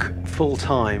work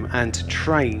full-time and to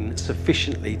train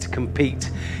sufficiently to compete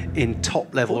in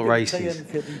top-level races.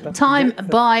 Time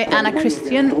by Anna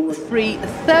Christian,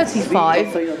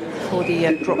 3:35. for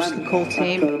the drops to call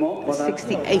team,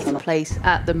 68th place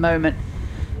at the moment.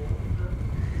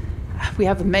 We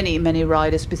have many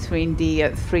riders between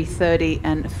the 3:30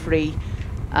 and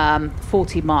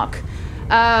 3:40 mark.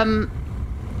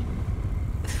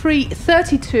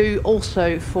 3:32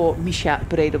 also for Misha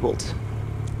Bredewold.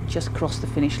 Just crossed the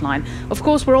finish line. Of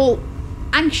course, we're all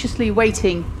anxiously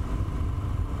waiting.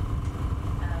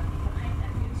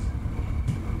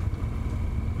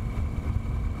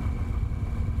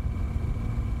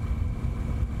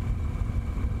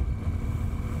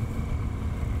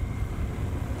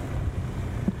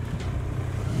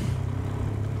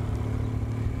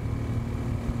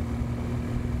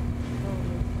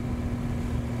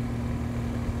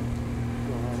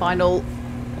 Final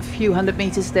few hundred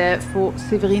meters there for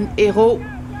Séverine Hérault.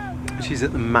 She's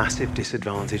at the massive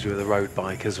disadvantage with a road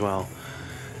bike as well.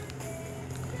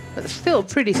 But still a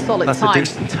pretty solid That's time, a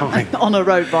decent time on a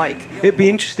road bike. It'd be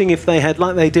interesting if they had,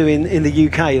 like they do in the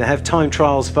UK, they have time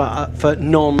trials for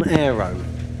non-aero.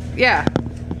 Yeah,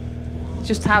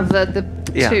 just have the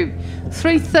two.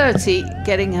 3:30,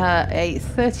 getting her a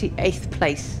 38th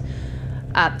place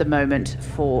at the moment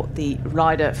for the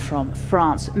rider from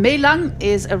France. Melang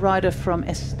is a rider from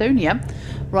Estonia,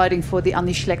 riding for the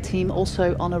Annie Schleck team,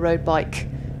 also on a road bike.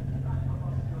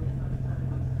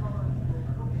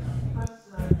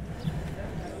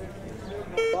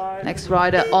 Next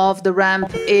rider of the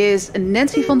ramp is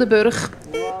Nancy van der Burg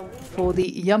for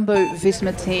the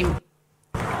Jumbo-Visma team,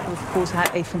 who of course had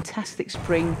a fantastic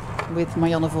spring with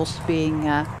Marianne Vos being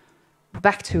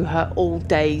back to her old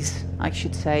days, I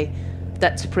should say.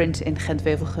 That sprint in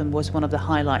Gent-Wevelgem was one of the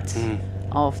highlights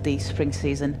of the spring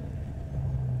season.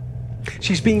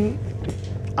 She's been,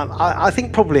 I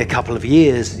think, probably a couple of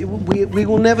years. We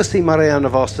will never see Marianne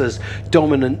Vos as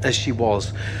dominant as she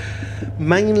was,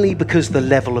 mainly because the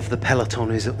level of the peloton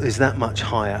is that much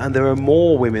higher, and there are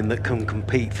more women that can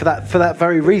compete for that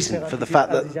very reason, for the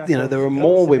fact that there are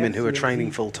more women who are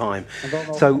training full time.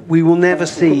 So we will never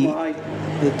see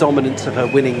the dominance of her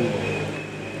winning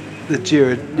the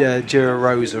Giro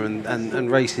Rosa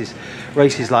and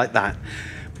races like that.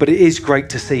 But it is great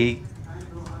to see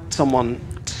someone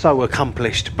so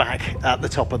accomplished back at the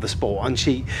top of the sport. And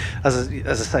she, as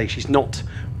I say, she's not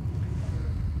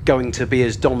going to be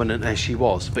as dominant as she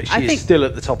was, but she is still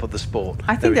at the top of the sport.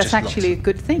 I think that's actually a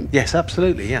good thing. Yes,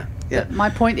 absolutely, yeah. My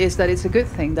point is that it's a good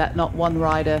thing that not one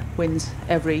rider wins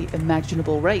every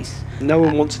imaginable race. No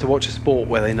one wants to watch a sport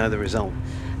where they know the result.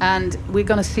 And we're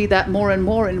going to see that more and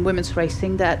more in women's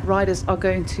racing, that riders are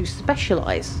going to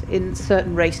specialize in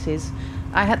certain races.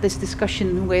 I had this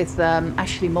discussion with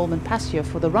Ashley Molman-Passio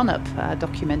for the Run-Up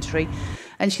documentary,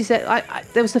 and she said,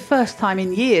 there was the first time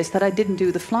in years that I didn't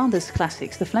do the Flanders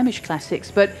Classics, the Flemish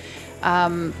Classics, but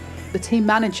the team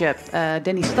manager,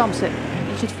 Denny Stam, said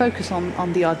you should focus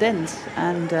on the Ardennes.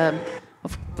 And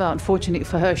unfortunately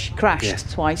for her, she crashed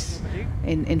twice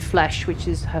in Flèche, which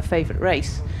is her favorite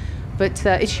race. But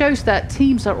it shows that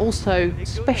teams are also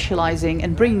specializing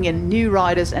and bringing in new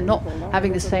riders and not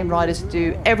having the same riders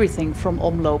do everything from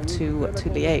Omloop to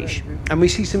Liège. And we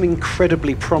see some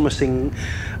incredibly promising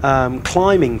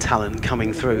climbing talent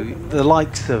coming through, the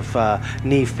likes of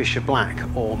Niamh Fisher-Black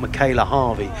or Michaela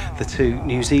Harvey, the two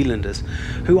New Zealanders,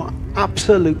 who are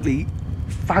absolutely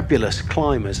fabulous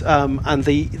climbers. And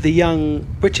the young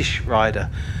British rider,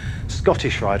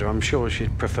 Scottish rider, I'm sure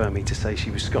she'd prefer me to say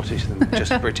she was Scottish than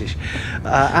just British,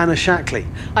 Anna Shackley.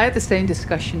 I had the same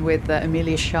discussion with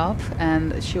Amelia Sharp,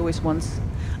 and she always wants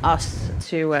us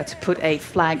to put a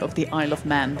flag of the Isle of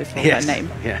Man before her name.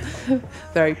 Yeah.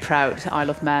 Very proud Isle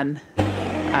of Man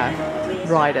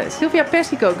rider. Sylvia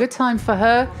Persico, good time for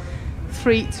her,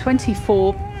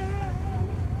 3:24.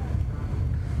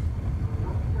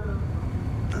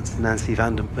 That's Nancy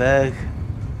van den Berg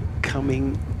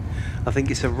coming. I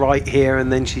think it's a right here,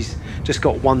 and then she's just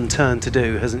got one turn to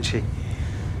do, hasn't she?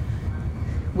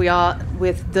 We are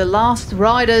with the last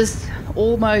riders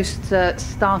almost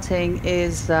starting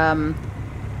is Tatiana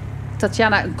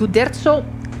Guderzo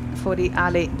for the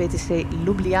Ale BTC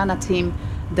Ljubljana team.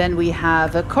 Then we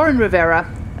have Corinne Rivera,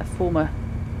 a former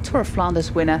Tour of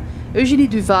Flanders winner, Eugenie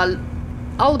Duval,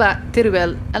 Alba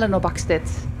Teruel, Eleanor Backstedt,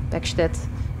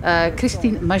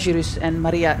 Christine Majerus, and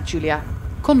Maria Giulia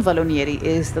Convalonieri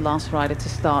is the last rider to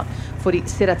start for the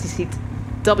CERATIZIT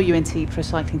WNT Pro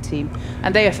Cycling team.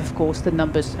 And they have, of course, the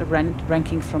numbers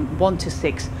ranking from 1 to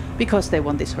 6 because they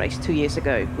won this race 2 years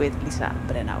ago with Lisa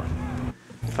Brennauer.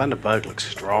 Van den Berg looks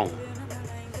strong.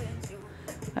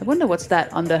 I wonder what's that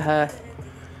under her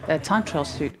time trial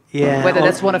suit. Yeah. Whether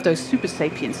that's one of those super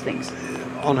sapiens things.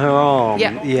 On her arm.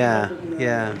 Yeah.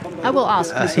 Yeah. I will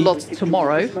ask Miss Lot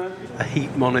tomorrow. A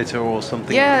heat monitor or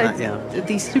something Yeah, like that, yeah.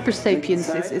 These Super Sapiens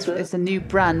is a new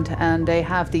brand, and they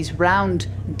have these round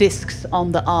discs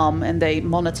on the arm, and they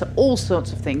monitor all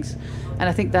sorts of things. And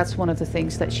I think that's one of the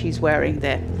things that she's wearing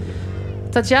there.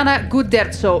 Tatjana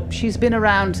Guderzo, she's been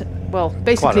around, well,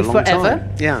 basically Quite a long forever.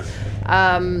 time. Yeah.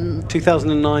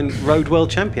 2009 Road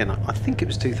World Champion. I think it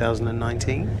was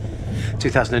 2019.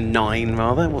 2009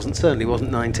 rather. It certainly wasn't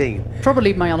 19.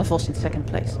 Probably Marianne Vos in second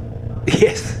place.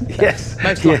 Yes.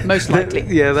 Most likely.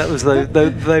 Yeah, that was they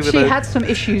were. She had some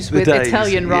issues with days,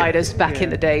 Italian riders back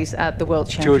in the days at the World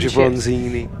Championships. Giorgia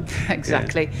Bronzini.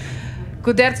 Exactly.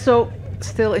 Guderzo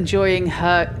still enjoying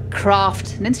her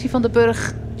craft. Nancy van der Burg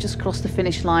just crossed the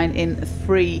finish line in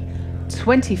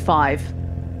 3:25.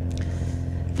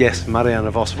 Yes, Marianne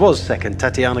Vos was second.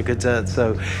 Tatiana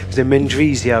Guderzo was in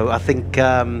Mendrisio. I think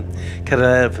Cadel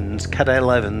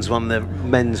Evans won the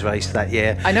men's race that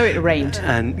year. I know it rained.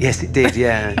 And yes, it did,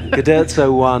 yeah.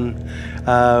 Guderzo won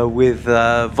with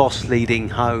Vos leading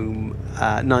home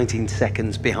 19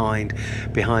 seconds behind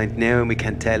Naomi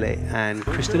Cantele and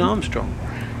Kristen Armstrong.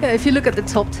 Yeah, if you look at the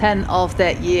top 10 of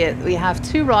that year, we have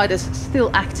two riders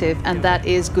still active, and that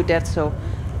is Guderzo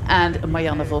and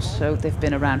Marianne Vos, so they've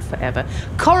been around forever.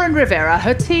 Corin Rivera,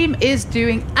 her team is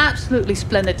doing absolutely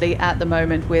splendidly at the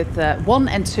moment with 1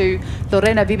 and 2.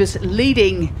 Lorena Wiebes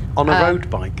leading. On a road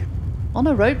bike. On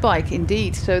a road bike,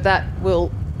 indeed. So that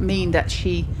will mean that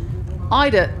she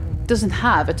either doesn't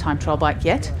have a time trial bike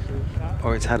yet,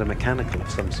 or it's had a mechanical of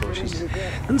some sort. She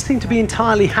doesn't seem to be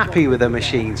entirely happy with her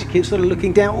machine. She keeps sort of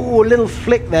looking down. Oh, a little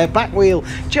flick there. Back wheel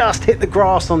just hit the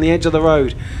grass on the edge of the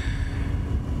road.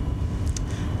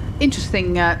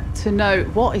 Interesting to know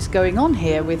what is going on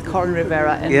here with Corin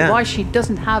Rivera and why she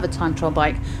doesn't have a time trial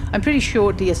bike. I'm pretty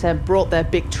sure DSM brought their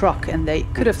big truck and they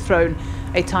could have thrown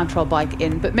a time trial bike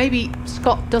in, but maybe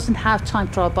Scott doesn't have time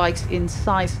trial bikes in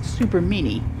size super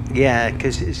mini. Yeah,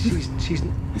 because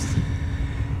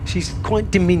she's quite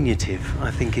diminutive,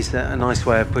 I think is a nice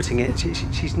way of putting it.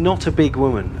 She's not a big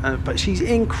woman, but she's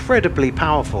incredibly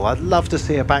powerful. I'd love to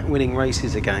see her back winning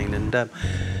races again. And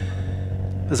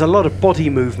there's a lot of body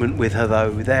movement with her,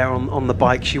 though, there on the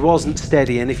bike. She wasn't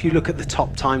steady, and if you look at the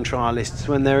top time trialists,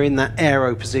 when they're in that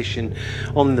aero position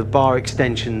on the bar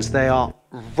extensions, they are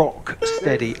rock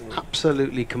steady,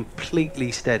 absolutely,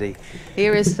 completely steady.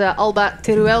 Here is Alba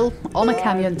Teruel on a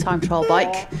Canyon time trial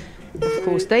bike. Of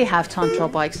course, they have time trial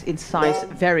bikes in size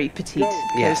very petite,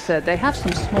 because they have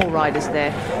some small riders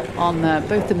there on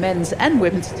both the men's and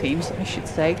women's teams, I should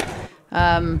say.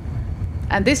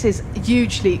 And this is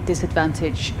hugely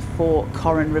disadvantage for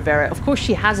Corin Rivera. Of course,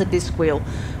 she has a disc wheel,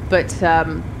 but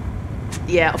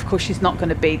yeah, of course, she's not going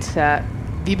to beat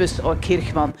Wiebes or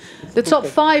Kirchmann. The top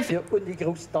five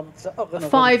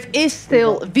is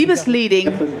still Wiebes leading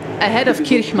ahead of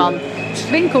Kirchmann,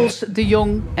 Swinkels, De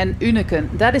Jong and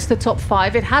Uneken. That is the top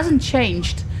 5. It hasn't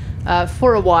changed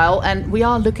for a while, and we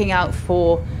are looking out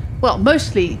for, well,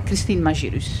 mostly Christine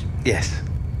Magirus. Yes.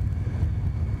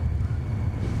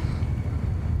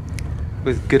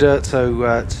 With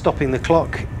Guderzo stopping the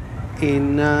clock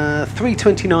in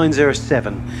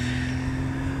 3:29.07.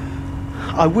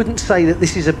 I wouldn't say that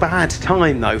this is a bad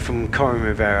time, though, from Corin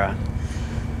Rivera.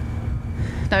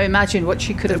 Now imagine what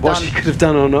she could have done. What she could have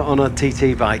done on a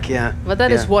TT bike, yeah. But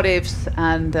that is what ifs,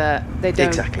 and they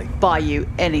don't buy you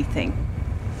anything.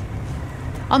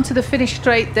 Onto the finish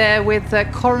straight there with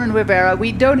Corin Rivera.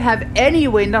 We don't have any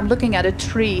wind. I'm looking at a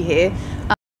tree here.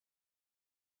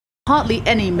 Hardly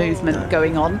any movement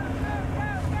going on.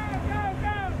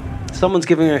 Someone's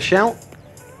giving her a shout.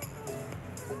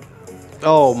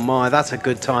 Oh my, that's a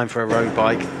good time for a road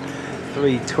bike.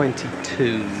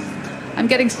 3:22. I'm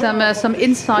getting some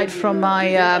insight from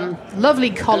my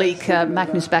lovely colleague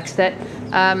Magnus Backstedt.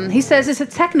 He says it's a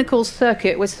technical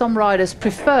circuit where some riders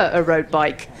prefer a road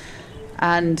bike,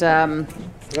 and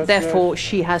therefore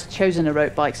she has chosen a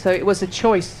road bike. So it was a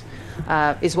choice.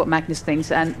 Is what Magnus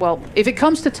thinks, and well, if it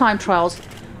comes to time trials,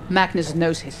 Magnus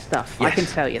knows his stuff. Yes. I can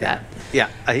tell you that. Yeah,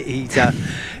 he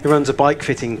runs a bike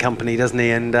fitting company, doesn't he?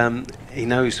 And he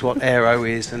knows what aero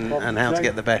is and how to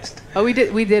get the best. Oh, we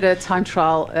did a time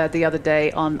trial the other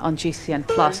day on GCN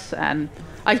Plus, and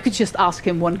I could just ask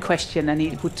him one question, and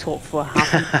he would talk for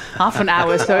half an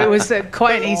hour. So it was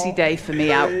quite an easy day for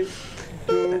me out.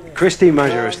 Christine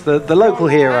Magirus, the local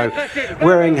hero,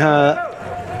 wearing her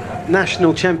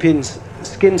national champion's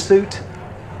skin suit.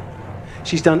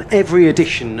 She's done every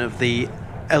edition of the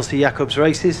Elsy Jacobs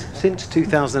races since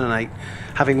 2008,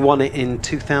 having won it in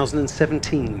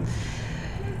 2017.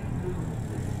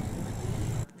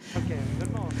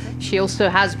 She also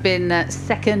has been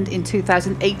second in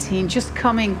 2018, just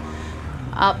coming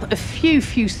up a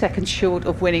few seconds short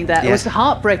of winning that. It was a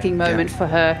heartbreaking moment for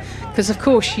her, because of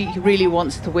course she really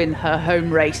wants to win her home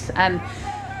race, and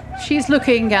she's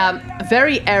looking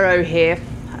very aero here.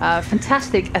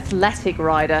 Fantastic athletic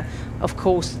rider, of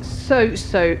course, so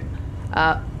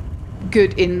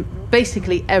good in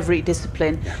basically every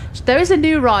discipline. There is a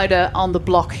new rider on the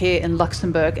block here in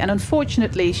Luxembourg, and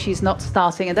unfortunately she's not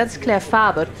starting, and that's Claire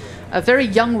Faber, a very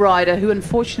young rider who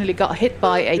unfortunately got hit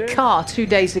by a car 2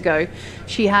 days ago.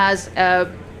 She has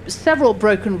several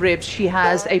broken ribs, she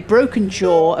has a broken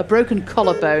jaw, a broken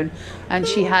collarbone, and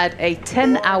she had a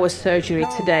 10-hour surgery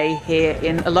today here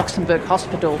in a Luxembourg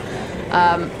hospital.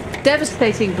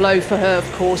 Devastating blow for her, of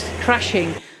course,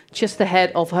 crashing just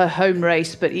ahead of her home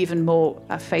race, but even more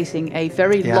facing a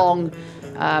very long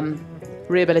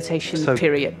rehabilitation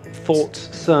period. Thoughts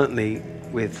certainly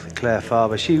with Claire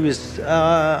Faber. She was,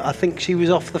 I think she was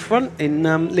off the front in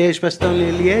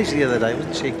Liège-Bastogne-Liège the other day,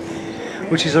 wasn't she?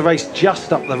 Which is a race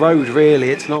just up the road, really.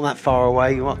 It's not that far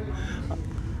away. What,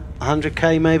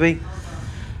 100k maybe?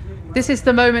 This is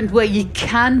the moment where you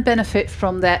can benefit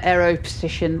from their aero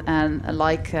position, and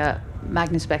like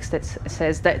Magnus Bäckstedt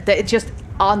says, that there just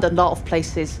aren't a lot of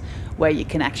places where you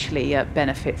can actually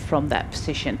benefit from that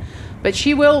position. But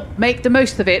she will make the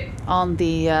most of it on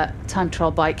the time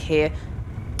trial bike here.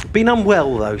 Been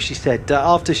unwell though, she said,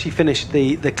 after she finished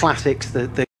the classics.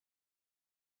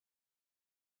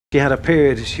 She had a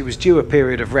period. She was due a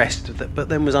period of rest, but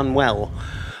then was unwell.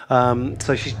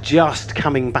 So she's just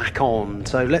coming back on.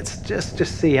 So let's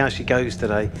just see how she goes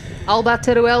today. Alba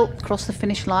Teruel crossed the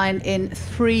finish line in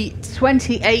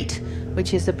 3:28,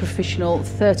 which is a professional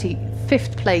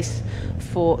 35th place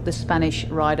for the Spanish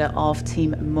rider of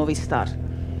Team Movistar.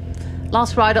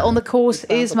 Last rider on the course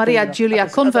is Maria Giulia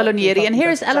Convalonieri, and here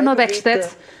is Eleanor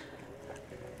Bäckstedt.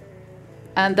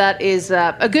 And that is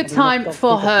a good time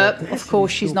for her. Of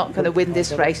course, she's not going to win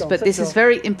this race, but this is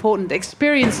very important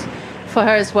experience for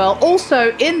her as well.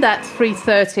 Also in that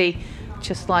 3:30,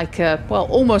 just like, well,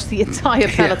 almost the entire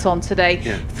peloton today.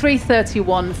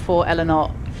 3:31 for Eleanor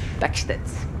Bäckstedt.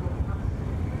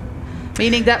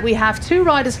 Meaning that we have two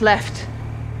riders left.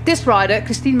 This rider,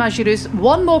 Christine Majerus,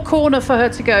 one more corner for her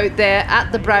to go there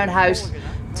at the Brown House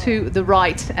to the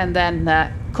right, and then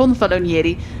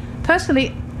Convalonieri.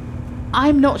 Personally,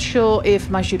 I'm not sure if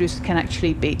Majerus can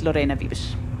actually beat Lorena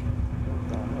Wiebes.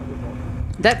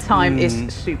 That time is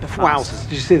super fast. Wow,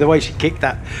 did you see the way she kicked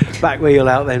that back wheel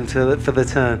out then for the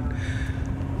turn?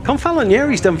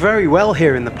 Convalonieri's done very well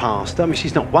here in the past. I mean,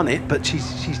 she's not won it, but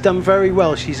she's done very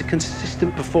well. She's a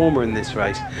consistent performer in this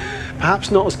race.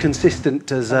 Perhaps not as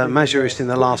consistent as Majerus in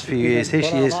the last few years. Here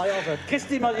she is.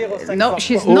 No,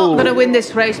 she's not going to win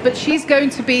this race, but she's going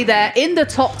to be there in the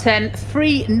top 10.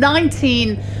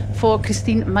 3:19 for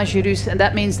Christine Majerus, and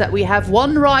that means that we have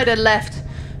one rider left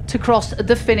to cross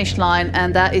the finish line,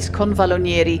 and that is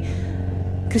Convalonieri.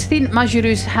 Christine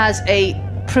Majerus has a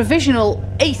provisional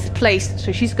 8th place,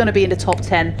 so she's going to be in the top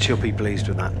 10. She'll be pleased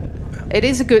with that. It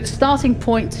is a good starting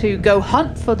point to go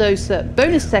hunt for those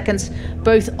bonus seconds,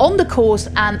 both on the course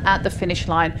and at the finish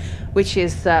line, which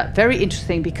is very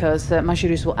interesting, because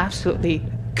Majerus will absolutely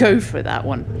go for that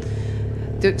one.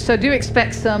 So do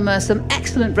expect some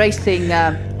excellent racing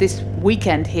this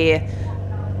weekend here.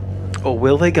 Or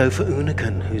will they go for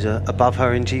Uneken, who's above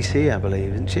her in GC, I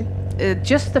believe, isn't she?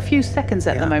 Just a few seconds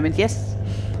at the moment, yes.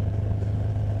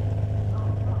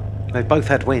 They've both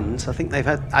had wins. I think they've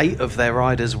had 8 of their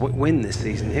riders win this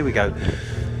season. Here we go.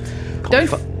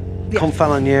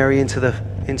 Convalonieri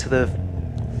into the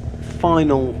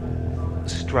final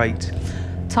straight.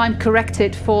 Time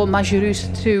corrected for Majerus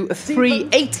to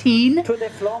 3:18,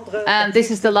 and this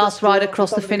is the last rider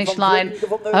across the finish line.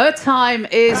 Her time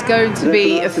is going to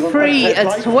be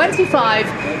 3:25,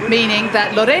 meaning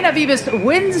that Lorena Wiebes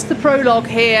wins the prologue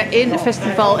here in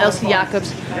Festival Elsy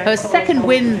Jacobs, her second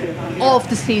win of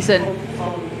the season.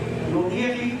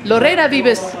 Lorena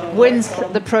Wiebes wins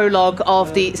the prologue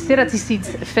of the CERATIZIT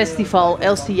Festival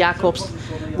Elsy Jacobs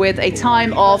with a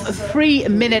time of 3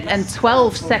 minutes and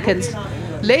 12 seconds.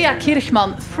 Lea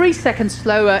Kirchmann 3 seconds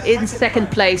slower in second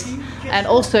place, and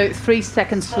also 3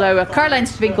 seconds slower Caroline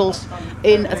Swinkels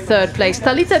in third place.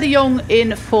 Talita de Jong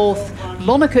in fourth,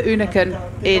 Lonneke Uneken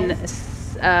in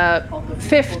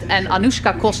fifth, and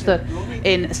Anoushka Koster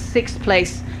in sixth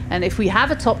place. And if we have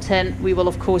a top 10, we will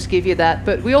of course give you that,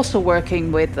 but we're also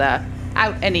working without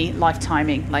any live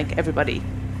timing like everybody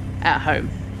at home.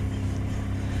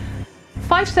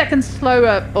 5 seconds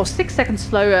slower, or 6 seconds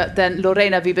slower than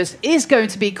Lorena Wiebes is going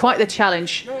to be quite the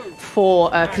challenge for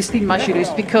Christine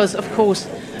Majerus, because of course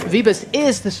Wiebes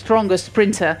is the strongest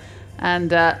sprinter,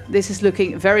 And this is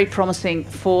looking very promising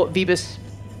for Wiebes.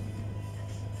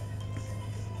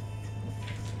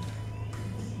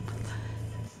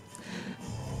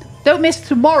 Don't miss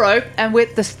tomorrow, and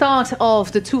with the start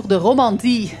of the Tour de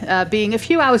Romandie being a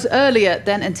few hours earlier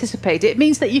than anticipated, it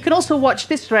means that you can also watch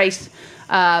this race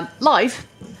live.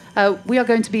 We are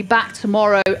going to be back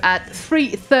tomorrow at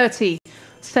 3:30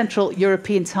 Central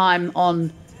European Time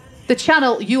on the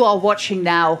channel you are watching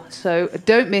now. So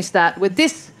don't miss that with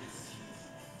this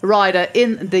rider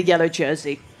in the yellow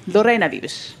jersey, Lorena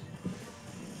Wiebes.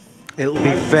 It'll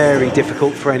be very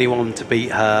difficult for anyone to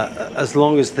beat her as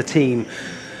long as the team,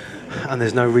 and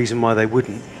there's no reason why they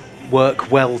wouldn't, work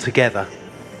well together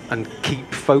and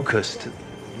keep focused.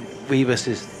 Wiebes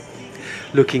is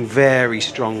looking very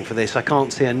strong for this. I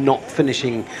can't see her not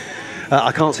finishing.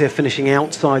 I can't see her finishing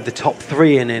outside the top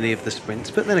 3 in any of the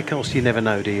sprints, but then of course you never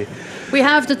know, do you? We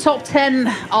have the top 10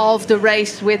 of the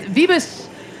race with Wiebes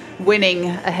winning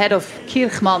ahead of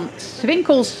Kirchmann,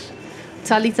 Swinkels,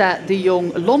 Talita de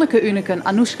Jong, Lonneke Uneken,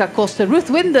 Anoushka Koster, Ruth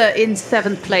Winder in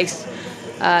 7th place,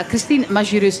 Christine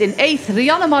Majurus in 8th,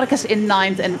 Rianne Marcus in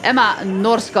 9th, and Emma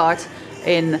Norsgaard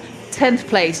in 10th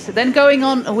place. Then going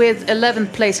on with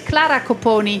 11th place, Clara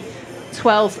Copponi,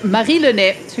 12th, Marie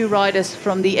Lenné, 2 riders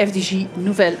from the FDJ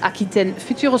Nouvelle-Aquitaine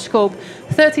Futuroscope.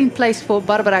 13th place for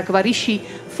Barbara Guarischi,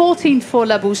 14th for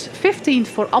Labous, 15th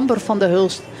for Amber van der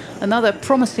Hulst, another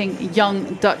promising young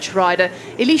Dutch rider.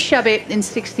 Elise Chabet in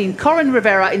 16th, Corinne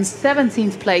Rivera in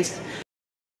 17th place,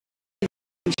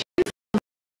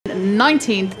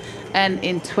 19th, and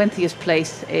in 20th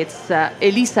place it's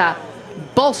Elisa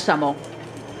Balsamo.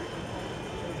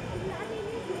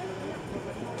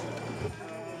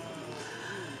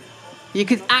 You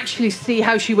could actually see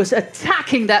how she was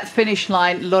attacking that finish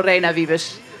line, Lorena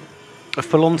Wiebes. A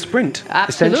full-on sprint,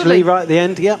 Absolutely. essentially, right at the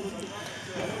end, yep.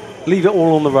 Leave it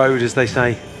all on the road, as they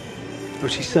say. Well,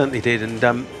 she certainly did,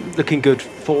 and looking good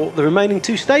for the remaining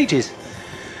 2 stages.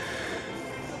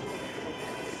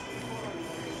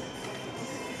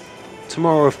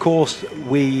 Tomorrow, of course,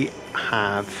 we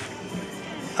have,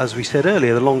 as we said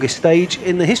earlier, the longest stage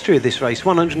in the history of this race,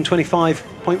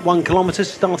 125.1 kilometres,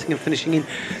 starting and finishing in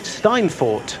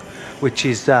Steinfort, which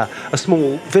is a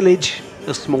small village,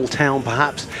 a small town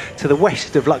perhaps, to the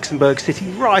west of Luxembourg City,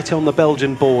 right on the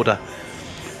Belgian border.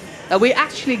 We're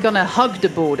actually going to hug the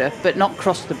border, but not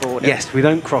cross the border. Yes, we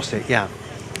don't cross it, yeah.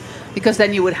 Because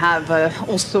then you would have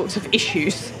all sorts of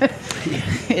issues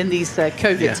in these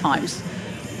COVID times.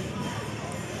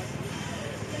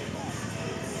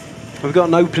 We've got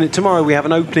an opening tomorrow. We have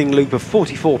an opening loop of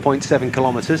 44.7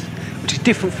 kilometres, which is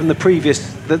different from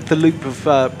the loop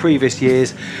of previous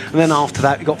years. And then after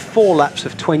that, we've got 4 laps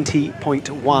of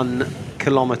 20.1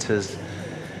 kilometres.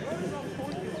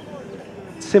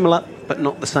 Similar, but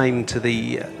not the same to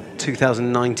the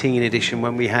 2019 edition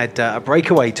when we had a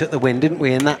breakaway, took the win, didn't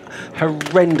we? In that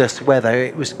horrendous weather,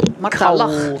 it was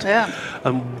cold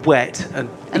and wet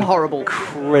and horrible,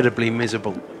 incredibly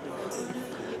miserable.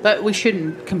 But we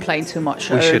shouldn't complain too much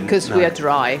because we are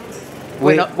dry.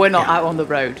 We're not out on the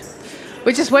road.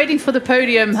 We're just waiting for the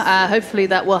podium. Hopefully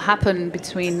that will happen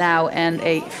between now and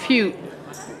a few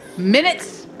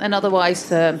minutes. And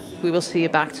otherwise, we will see you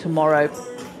back tomorrow,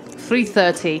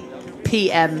 3:30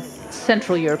 p.m.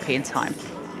 Central European Time.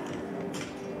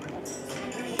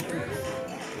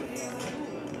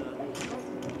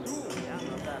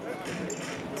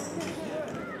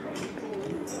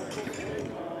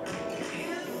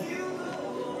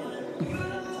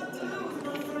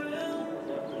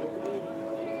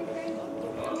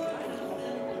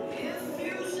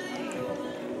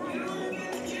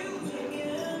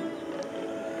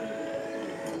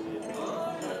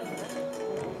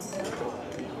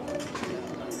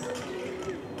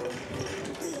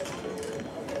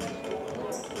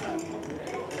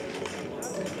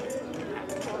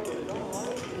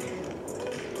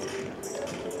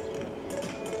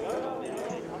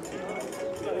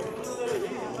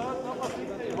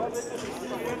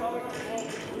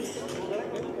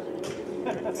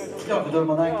 Ja, we doen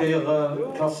maar een keer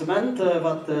klassement,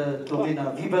 wat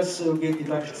Lorena Wiebes geht die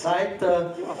beste Zeit,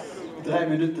 3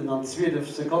 Minuten en 12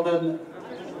 seconden.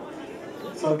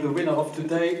 So the winner of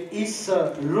today is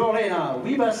Lorena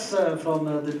Wiebes from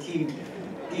the team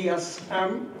DSM,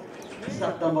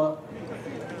 start number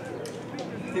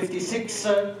 56.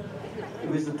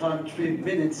 With the time 3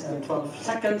 minutes and 12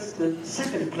 seconds, the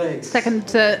second place.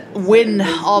 Second win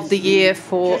of the year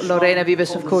for Lorena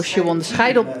Wiebes. Of course, she won the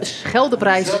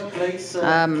Scheldeprijs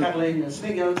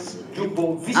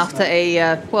after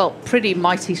a pretty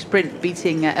mighty sprint,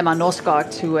 beating Emma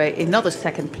Norsgaard to another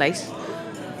second place.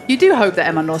 You do hope that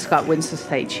Emma Norsgaard wins the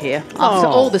stage here after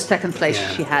all the second place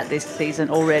she had this season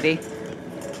already.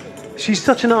 She's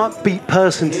such an upbeat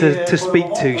person to speak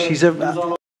to. She's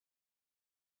an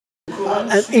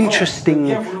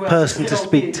interesting person to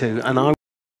speak to, and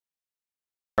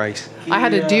I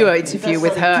had a duo interview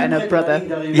with her and her brother.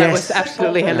 That was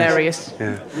absolutely hilarious.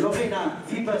 Yeah.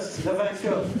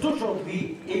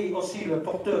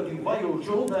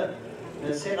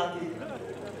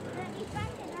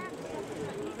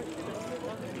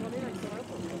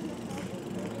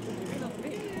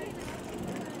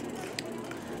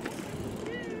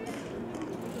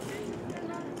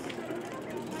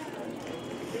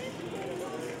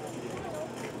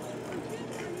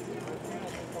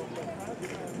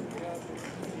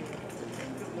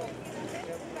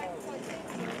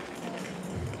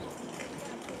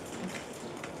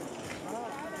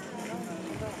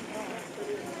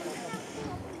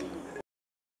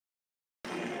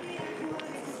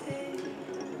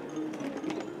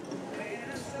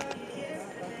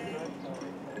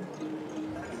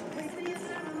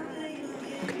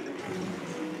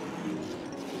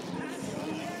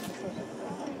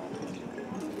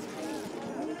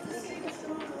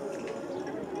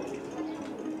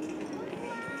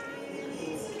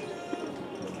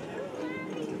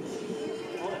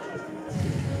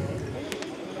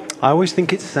 I always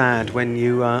think it's sad when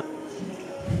you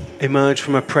emerge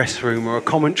from a press room or a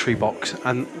commentary box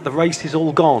and the race is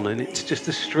all gone and it's just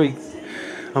a street.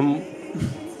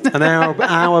 An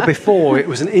hour before it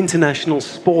was an international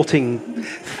sporting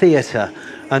theatre,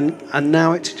 and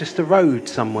now it's just a road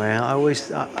somewhere. I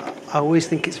always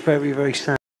think it's very, very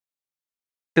sad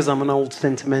because I'm an old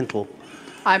sentimental.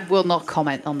 I will not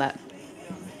comment on that.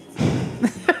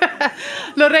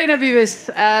 Lorena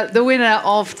Wiebes, the winner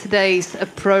of today's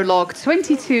prologue,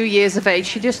 22 years of age.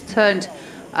 She just turned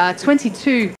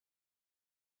 22.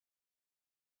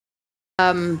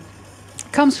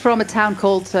 Comes from a town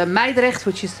called Meidrecht,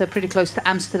 which is pretty close to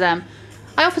Amsterdam.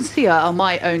 I often see her on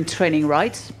my own training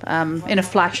rides, in a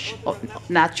flash,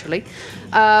 naturally.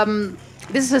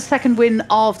 This is her second win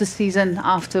of the season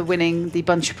after winning the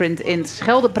bunch sprint in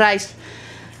Scheldeprijs.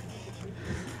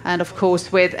 And of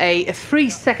course, with a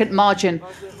 3-second margin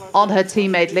on her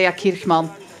teammate Lea Kirchmann,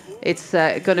 it's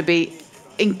going to be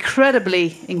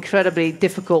incredibly, incredibly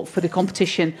difficult for the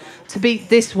competition to beat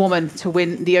this woman to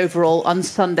win the overall on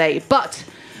Sunday. But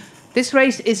this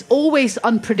race is always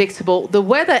unpredictable. The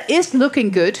weather is looking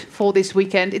good for this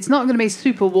weekend. It's not going to be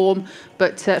super warm,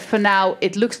 but for now,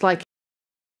 it looks like.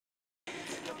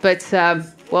 But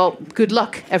well, good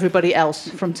luck, everybody else,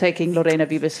 from taking Lorena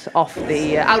Wiebes off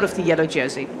out of the yellow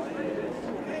jersey.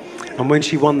 And when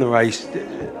she won the race,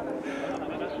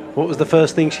 what was the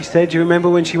first thing she said? Do you remember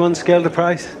when she won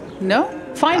Scheldeprijs? No,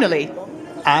 finally.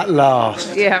 At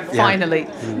last. Yeah, finally.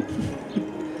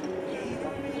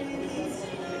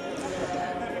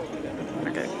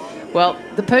 Okay. Well,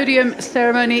 the podium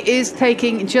ceremony is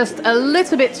taking just a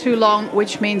little bit too long,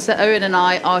 which means that Owen and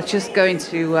I are just going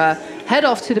to head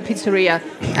off to the pizzeria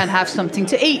and have something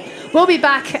to eat. We'll be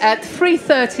back at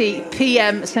 3:30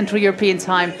 p.m. Central European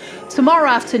Time tomorrow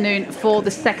afternoon for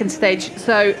the second stage.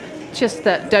 So just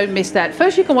don't miss that.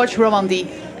 First you can watch Romandie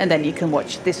and then you can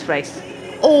watch this race.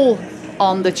 All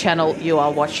on the channel you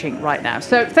are watching right now.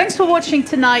 So thanks for watching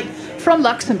tonight from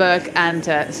Luxembourg and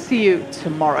see you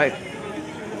tomorrow.